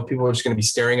 I didn't know if people were just going to be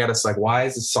staring at us like, why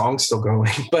is the song still going?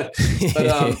 But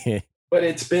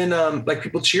it's been like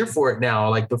people cheer for it now,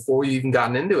 like before we even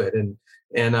gotten into it.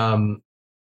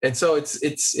 And so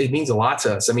it means a lot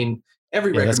to us. I mean,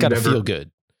 every record that's got to feel good.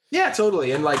 Yeah,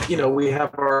 totally. And like, we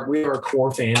have our core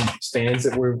fans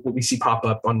that we see pop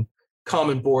up on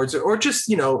common boards or just,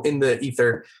 in the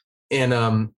ether. And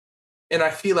I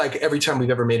feel like every time we've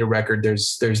ever made a record,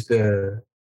 there's the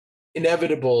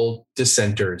inevitable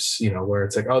dissenters, where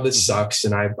it's like, oh, this sucks.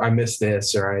 And I miss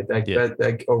this, or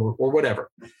or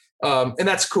whatever. And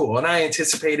that's cool. And I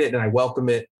anticipate it and I welcome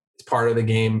it. It's part of the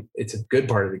game. It's a good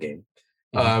part of the game.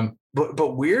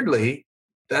 But weirdly,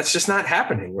 that's just not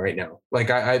happening right now. Like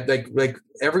I like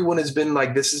everyone has been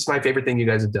like, this is my favorite thing you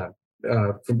guys have done,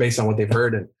 from based on what they've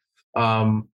heard.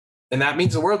 And that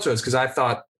means the world to us. Cause I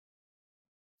thought,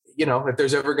 if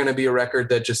there's ever going to be a record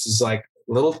that just is like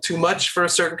a little too much for a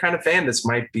certain kind of fan, this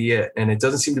might be it. And it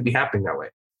doesn't seem to be happening that way.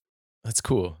 That's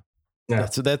cool. Yeah.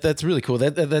 That's really cool.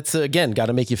 That's again, got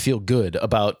to make you feel good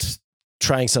about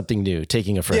trying something new,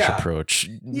 taking a fresh approach,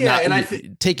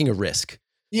 taking a risk.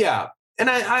 Yeah. And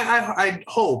I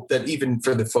hope that even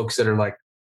for the folks that are like,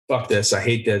 fuck this, I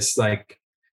hate this, like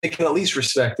they can at least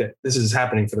respect that this is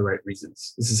happening for the right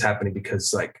reasons. This is happening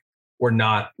because like, we're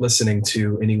not listening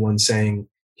to anyone saying,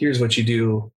 here's what you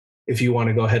do if you want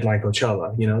to go headline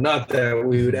Coachella, not that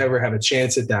we would ever have a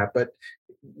chance at that, but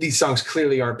these songs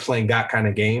clearly aren't playing that kind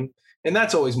of game. And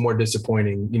that's always more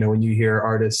disappointing, when you hear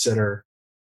artists that are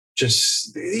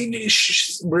just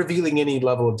revealing any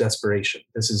level of desperation.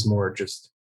 This is more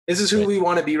just, this is who we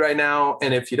want to be right now.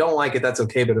 And if you don't like it, that's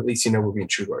okay. But at least, we're being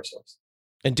true to ourselves.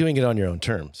 And doing it on your own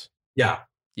terms. Yeah.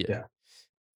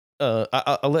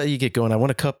 I'll let you get going. I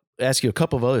want to ask you a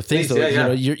couple of other things.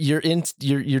 Please,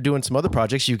 you're doing some other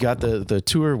projects. You got the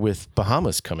tour with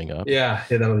Bahamas coming up. Yeah,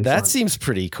 that'll be that fun. Seems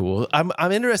pretty cool.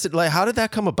 I'm interested. Like, how did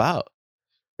that come about?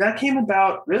 That came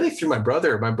about really through my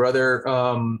brother.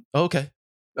 Okay.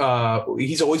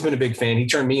 He's always been a big fan. He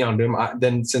turned me on to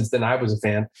him. Since then I was a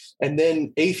fan. And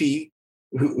then Afi,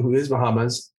 who is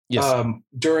Bahamas,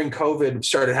 during COVID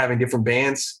started having different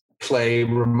bands play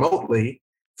remotely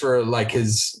for like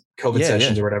his COVID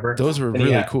sessions or whatever. Those were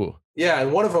really cool. Yeah.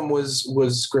 And one of them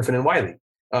was Griffin and Wiley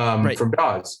from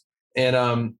Dawes.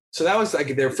 And so that was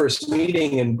like their first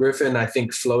meeting, and Griffin, I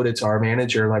think, floated to our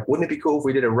manager, like, wouldn't it be cool if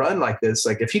we did a run like this?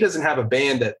 Like if he doesn't have a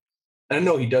band that, I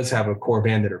know he does have a core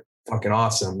band that are fucking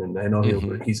awesome, and I know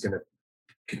he's going to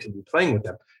continue playing with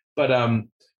them. But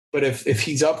if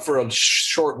he's up for a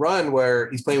short run where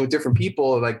he's playing with different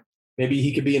people, like maybe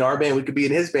he could be in our band, we could be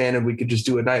in his band, and we could just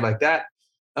do a night like that.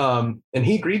 And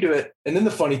he agreed to it. And then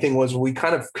the funny thing was, we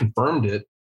kind of confirmed it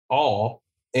all,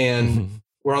 and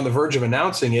we're on the verge of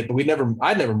announcing it, but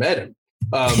I'd never met him.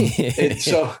 And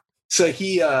so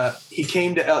he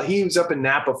came to he was up in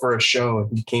Napa for a show,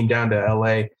 and he came down to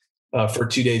LA for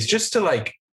 2 days just to,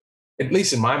 like, at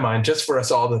least in my mind, just for us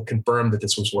all to confirm that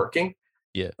this was working.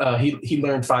 Yeah. He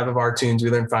learned 5 of our tunes. We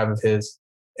learned 5 of his,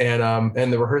 and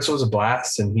the rehearsal was a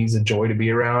blast, and he's a joy to be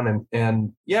around.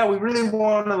 And yeah, we really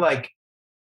want to, like,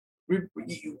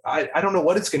 I don't know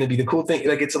what it's going to be. The cool thing,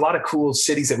 like, it's a lot of cool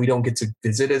cities that we don't get to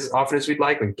visit as often as we'd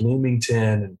like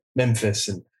Bloomington and Memphis.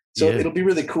 And so it'll be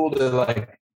really cool to,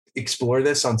 like, explore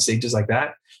this on stages like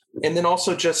that. And then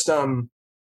also just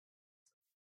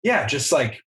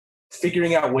like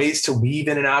figuring out ways to weave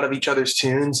in and out of each other's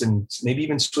tunes, and maybe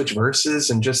even switch verses,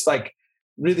 and just like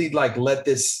really like let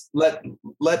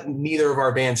neither of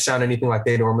our bands sound anything like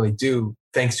they normally do,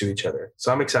 thanks to each other.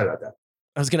 So I'm excited about that.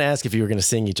 I was going to ask if you were going to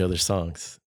sing each other's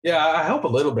songs. Yeah, I hope a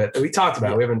little bit. We talked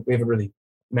about it. We haven't really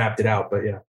mapped it out, but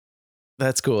yeah.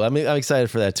 That's cool. I'm excited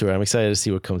for that tour. I'm excited to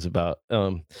see what comes about.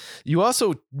 You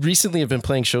also recently have been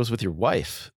playing shows with your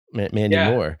wife, Mandy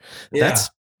Moore. Yeah.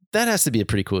 That has to be a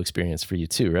pretty cool experience for you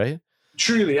too, right?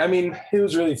 Truly. I mean, it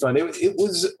was really fun. It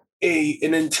was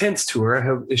an intense tour. I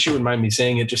hope she wouldn't mind me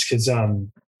saying it, just because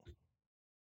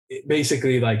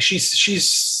basically, like, she's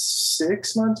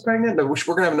 6 months pregnant.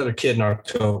 We're gonna have another kid in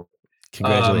October.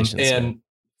 Congratulations. And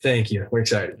thank you. We're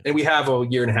excited. And we have a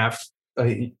 1.5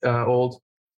 year old.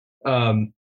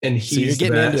 And he's so you're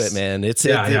getting into it, man.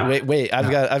 Wait.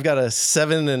 I've got a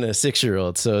 7 and a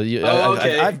 6-year-old. So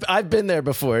okay. I've been there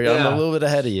before. I'm a little bit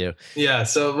ahead of you. Yeah.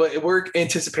 So we're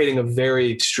anticipating a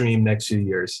very extreme next few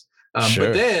years. Sure.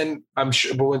 But then I'm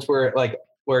sure, but once we're like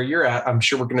where you're at, I'm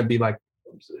sure we're going to be like,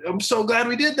 I'm so glad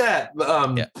we did that.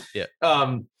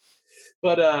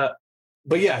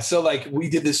 But yeah, so like we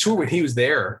did this tour when he was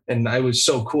there, and I was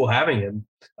so cool having him.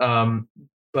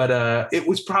 But it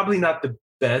was probably not the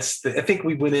best. I think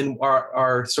we went in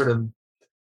our sort of,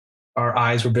 our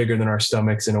eyes were bigger than our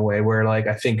stomachs in a way, where like,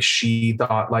 I think she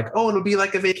thought like, oh, it'll be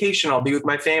like a vacation. I'll be with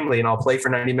my family and I'll play for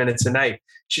 90 minutes a night.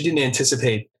 She didn't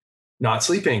anticipate not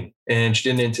sleeping, and she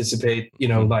didn't anticipate,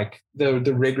 like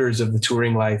the rigors of the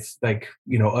touring life, like,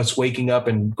 us waking up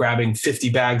and grabbing 50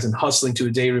 bags and hustling to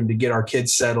a day room to get our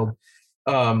kids settled.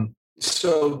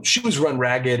 So she was run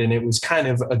ragged, and it was kind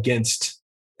of against,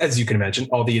 as you can imagine,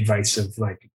 all the advice of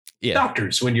like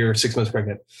doctors when you're 6 months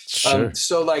pregnant. Sure.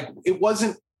 So like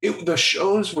the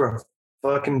shows were a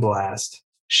fucking blast.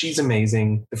 She's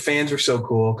amazing. The fans were so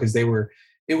cool because it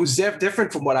was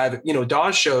different from what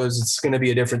Dawes shows. It's going to be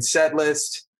a different set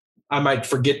list. I might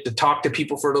forget to talk to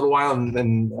people for a little while,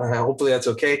 and hopefully that's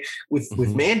okay. With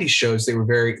Mandy's shows, there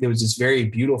was this very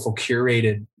beautiful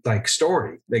curated like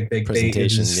story, like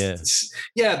presentation.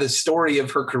 The story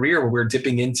of her career, where we're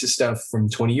dipping into stuff from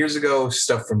 20 years ago,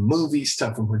 stuff from movies,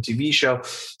 stuff from her TV show.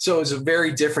 So it was a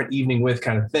very different evening with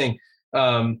kind of thing.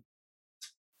 And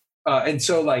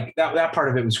so like that part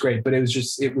of it was great, but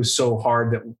it was so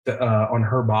hard that on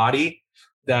her body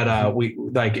that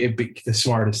the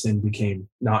smartest thing became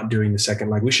not doing the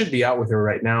second leg. We should be out with her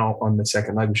right now on the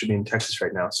second leg. We should be in Texas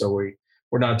right now. So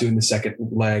we're not doing the second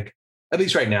leg, at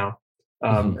least right now.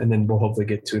 And then we'll hopefully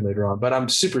get to it later on. But I'm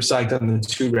super psyched on the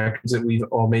 2 records that we've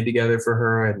all made together for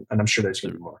her. And I'm sure there's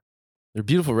going to be more. They're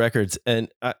beautiful records. And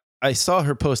I saw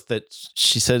her post that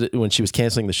she said when she was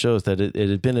canceling the shows that it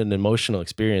had been an emotional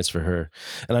experience for her.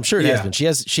 And I'm sure it has been.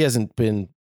 She hasn't been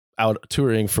out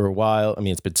touring for a while. I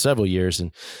mean, it's been several years.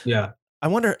 And I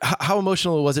wonder how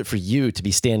emotional was it for you to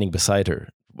be standing beside her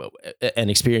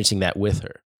and experiencing that with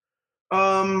her?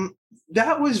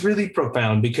 That was really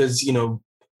profound because,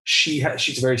 she's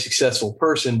a very successful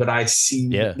person, but I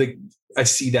see I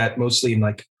see that mostly in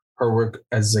like her work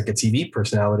as like a TV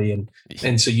personality,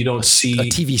 and so you don't see a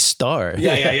TV star.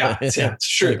 Yeah, it's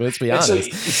true. Let's be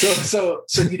honest. So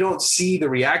you don't see the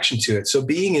reaction to it. So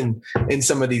being in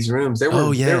some of these rooms, there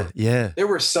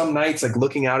were some nights like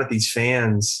looking out at these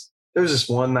fans. There was this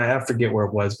one night, I forget where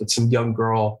it was, but some young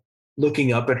girl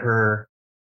looking up at her,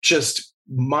 just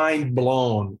mind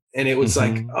blown. And it was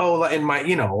like, oh, and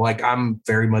like I'm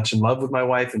very much in love with my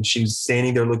wife, and she was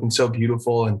standing there looking so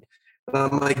beautiful. And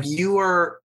I'm like,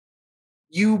 you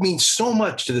mean so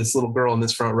much to this little girl in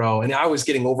this front row. And I was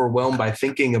getting overwhelmed by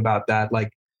thinking about that.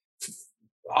 Like,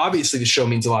 obviously the show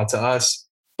means a lot to us,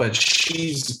 but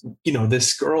she's,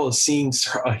 this girl is seeing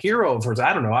a hero of hers.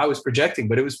 I don't know. I was projecting,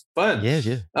 but it was fun. Yeah.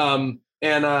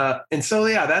 And so,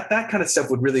 that kind of stuff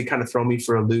would really kind of throw me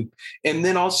for a loop. And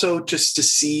then also just to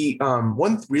see,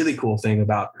 one really cool thing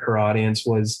about her audience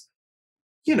was,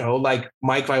 like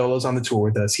Mike Viola's on the tour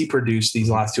with us. He produced these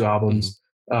last 2 albums.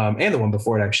 And the one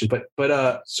before it actually,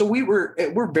 but so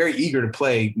we're very eager to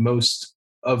play most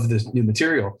of the new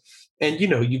material. And,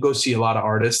 you go see a lot of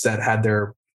artists that had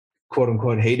their quote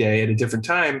unquote heyday at a different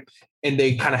time, and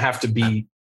they kind of have to be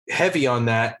heavy on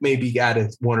that, maybe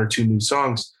added 1 or 2 new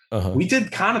songs. We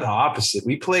did kind of the opposite.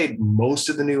 We played most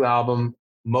of the new album,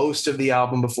 most of the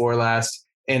album before last,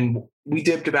 and we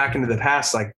dipped back into the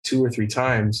past like 2 or 3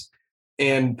 times,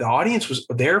 and the audience was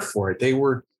there for it. They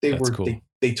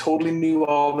totally knew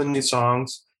all the new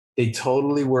songs. They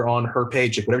totally were on her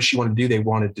page. Like whatever she wanted to do, they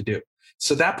wanted to do.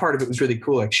 So that part of it was really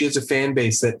cool. Like she has a fan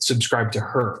base that subscribed to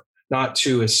her, not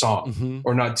to a song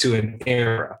or not to an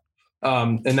era.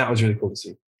 And that was really cool to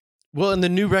see. Well, and the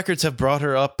new records have brought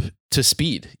her up to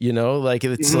speed, like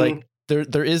it's like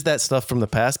there is that stuff from the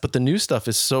past, but the new stuff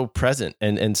is so present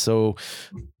and so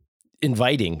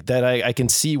inviting, that I can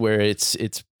see where it's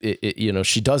you know,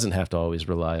 she doesn't have to always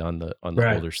rely on the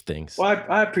Right. older things. Well,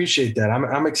 I appreciate that.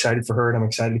 I'm excited for her, and I'm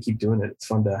excited to keep doing it. It's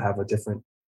fun to have a different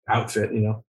outfit, you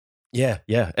know? Yeah.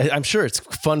 I'm sure it's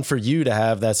fun for you to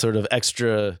have that sort of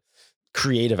extra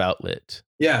creative outlet.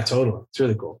 Yeah, totally. It's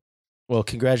really cool. Well,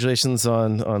 congratulations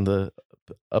on the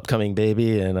upcoming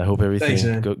baby, and I hope everything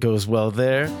Thanks, goes well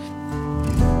there.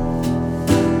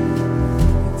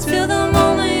 Till the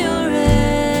moment you're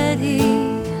ready,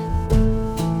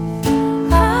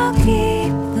 I'll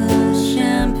keep the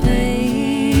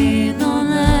champagne on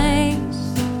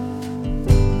ice.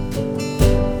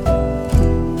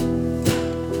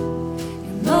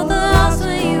 You know the house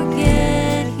when you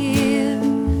get here,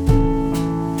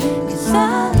 'cause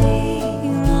I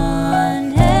lean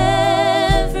on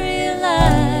every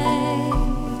light.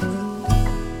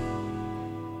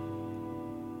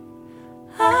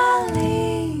 I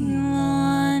lean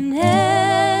on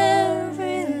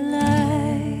every light.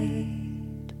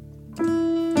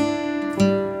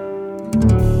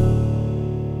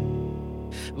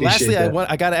 Lastly, that.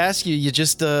 I got to ask you. You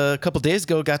just a couple days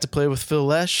ago got to play with Phil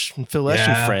Lesh from Phil Lesh and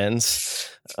Yeah. Friends.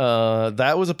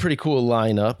 That was a pretty cool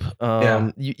lineup.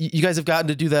 Yeah. You guys have gotten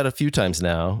to do that a few times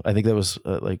now. I think that was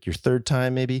like your third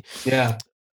time, maybe. Yeah.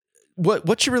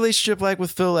 What's your relationship like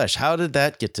with Phil Lesh? How did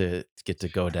that get to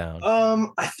go down?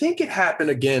 I think it happened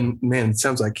again. Man, it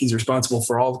sounds like he's responsible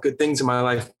for all the good things in my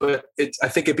life, but I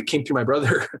think it came through my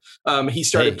brother. He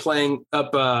started playing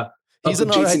up. He's up an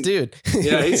with all right dude.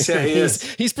 Yeah, he is.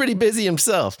 He's pretty busy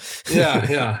himself.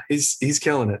 Yeah. He's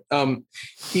killing it.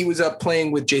 He was up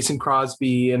playing with Jason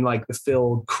Crosby and like the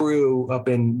Phil crew up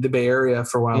in the Bay Area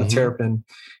for a while at Terrapin.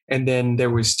 And then there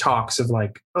was talks of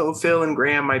like, oh, Phil and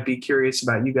Graham might be curious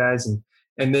about you guys.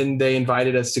 And then they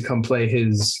invited us to come play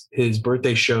his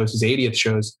birthday shows, his 80th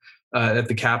shows at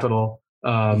the Capitol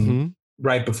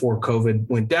right before COVID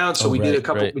went down. So we did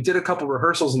a couple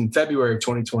rehearsals in February of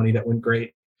 2020 that went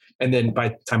great. And then by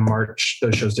the time March,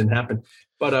 those shows didn't happen.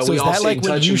 But So we is all that stayed like in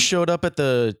when touch. you showed up at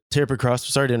the Terrapin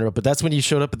Crossroads? Sorry to interrupt, but that's when you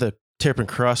showed up at the Terrapin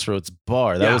Crossroads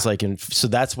bar. That was like so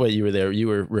that's what you were there. You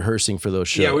were rehearsing for those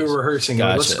shows. Yeah, we were rehearsing.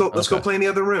 Gotcha. Let's go play in the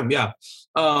other room. Yeah.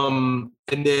 And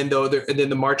then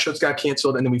the March shows got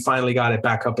canceled, and then we finally got it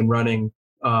back up and running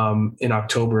in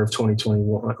October of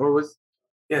 2021. I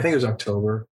think it was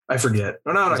October. I forget.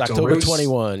 No, not October. October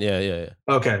 21. Yeah.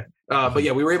 Okay. But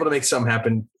yeah, we were able to make something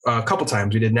happen a couple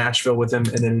times. We did Nashville with him,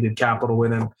 and then we did Capitol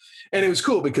with him. And it was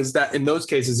cool because that in those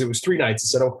cases, it was 3 nights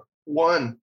instead of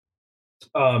 1.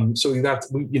 So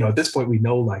at this point, we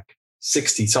know like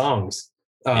 60 songs.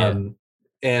 And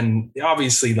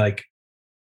obviously like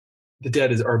the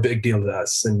Dead are a big deal to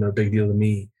us and they're a big deal to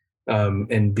me.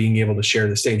 And being able to share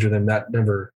the stage with them,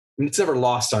 it's never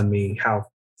lost on me how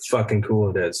fucking cool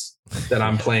it is that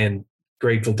I'm playing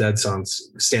Grateful Dead songs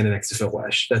standing next to Phil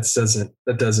Lesh. That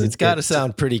doesn't. It's got to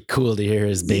sound pretty cool to hear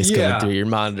his bass coming through your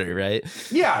monitor, right?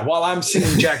 Yeah, while I'm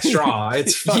singing Jack Straw,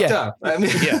 it's fucked up. I mean,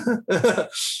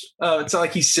 it's not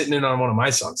like he's sitting in on one of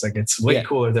my songs. Like it's way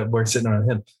cooler that we're sitting on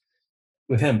him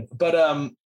with him. But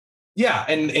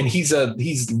and he's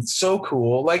so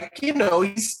cool. Like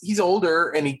he's older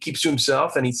and he keeps to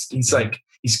himself and he's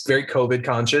very COVID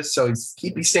conscious, so he's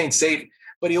staying safe.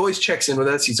 But he always checks in with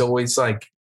us. He's always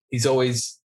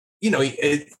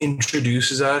he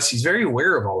introduces us. He's very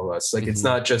aware of all of us. Like, it's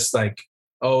not just like,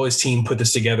 oh, his team put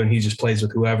this together and he just plays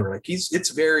with whoever. Like he's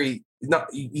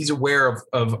aware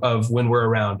of when we're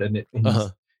around, and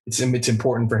it's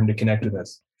important for him to connect with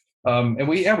us. And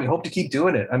we hope to keep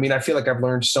doing it. I mean, I feel like I've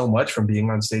learned so much from being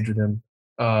on stage with him.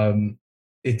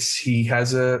 He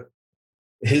has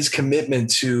his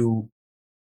commitment to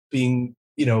being,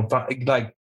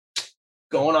 like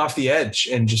going off the edge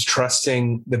and just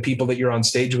trusting the people that you're on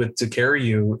stage with to carry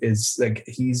you is like,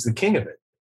 he's the king of it.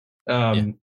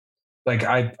 I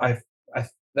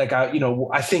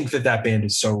think that band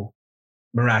is so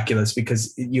miraculous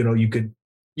because, you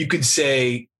could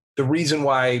say the reason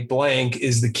why blank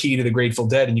is the key to the Grateful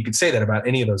Dead. And you could say that about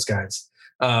any of those guys.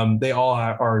 They all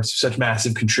are such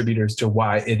massive contributors to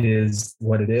why it is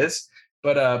what it is.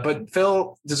 But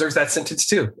Phil deserves that sentence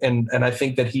too. And I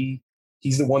think that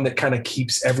he's the one that kind of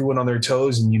keeps everyone on their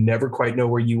toes, and you never quite know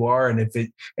where you are. And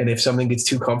if something gets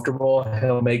too comfortable,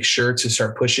 he'll make sure to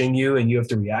start pushing you and you have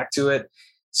to react to it.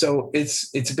 So it's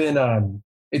been,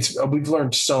 we've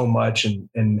learned so much, and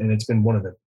it's been one of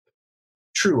the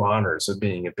true honors of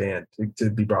being a band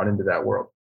to be brought into that world.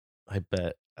 I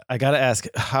bet. I got to ask,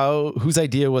 whose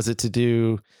idea was it to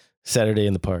do Saturday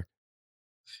in the Park?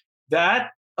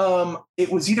 That, it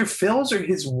was either Phil's or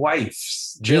his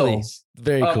wife's, really? Jill's.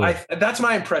 Very cool. That's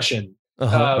my impression.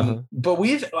 But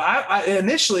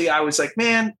initially I was like,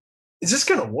 man, is this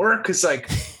going to work? Because like,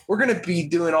 we're going to be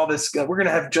doing all this. We're going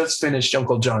to have just finished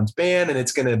Uncle John's band and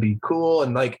it's going to be cool.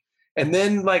 And like, and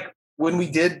then like when we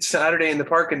did Saturday in the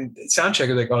Park and sound check,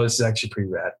 like, oh, this is actually pretty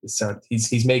rad.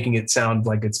 He's making it sound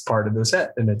like it's part of the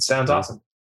set and it sounds awesome.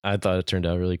 I thought it turned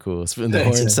out really cool. The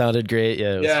horn sounded great.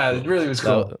 Yeah, it really was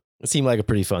cool. It seemed like a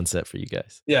pretty fun set for you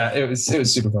guys. Yeah, it was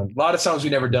super fun. A lot of songs we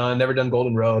never done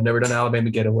Golden Road, never done Alabama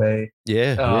Getaway.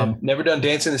 Yeah. Never done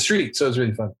Dance in the Street. So it was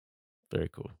really fun. Very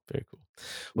cool. Very cool.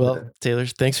 Well, Taylor,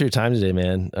 thanks for your time today,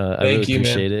 man. I really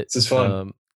appreciate it. This is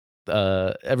fun.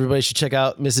 Everybody should check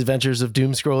out Misadventures of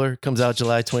Doomscroller. Comes out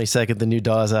July 22nd, the new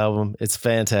Dawes album. It's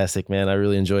fantastic, man. I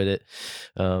really enjoyed it.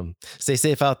 Stay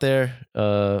safe out there.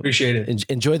 Appreciate it.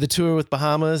 Enjoy the tour with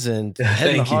Bahamas and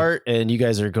Head in the Heart. And you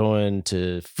guys are going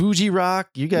to Fuji Rock.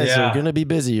 You guys are going to be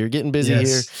busy. You're getting busy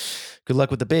here. Good luck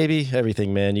with the baby.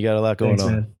 Everything, man. You got a lot going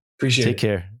on. Man. Appreciate it. Take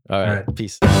care. All right.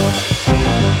 Peace.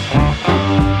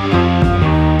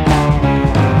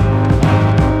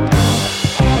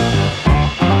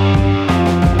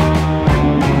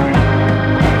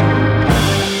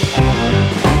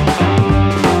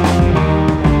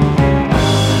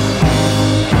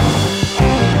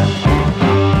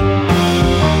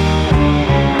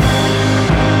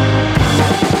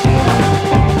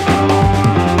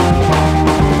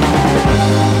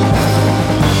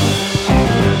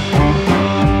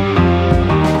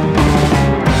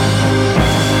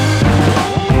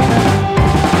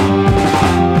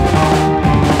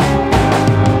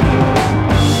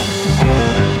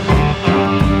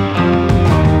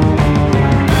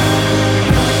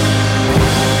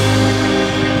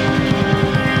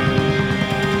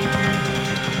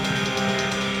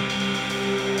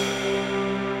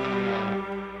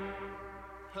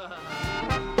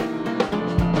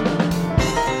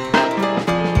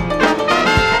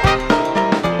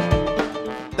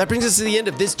 That brings us to the end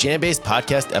of this JamBase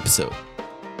Podcast episode.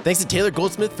 Thanks to Taylor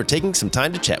Goldsmith for taking some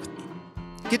time to chat with me.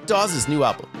 Get Dawes' new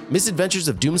album, Misadventures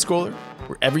of Doomscroller,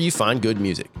 wherever you find good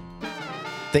music.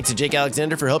 Thanks to Jake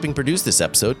Alexander for helping produce this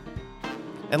episode.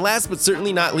 And last but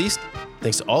certainly not least,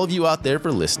 thanks to all of you out there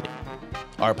for listening.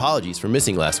 Our apologies for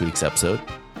missing last week's episode.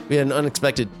 We had an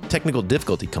unexpected technical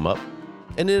difficulty come up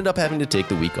and ended up having to take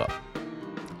the week off.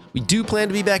 We do plan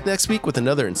to be back next week with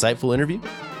another insightful interview.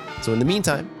 So in the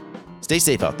meantime, stay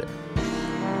safe out there.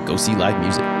 Go see live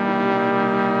music.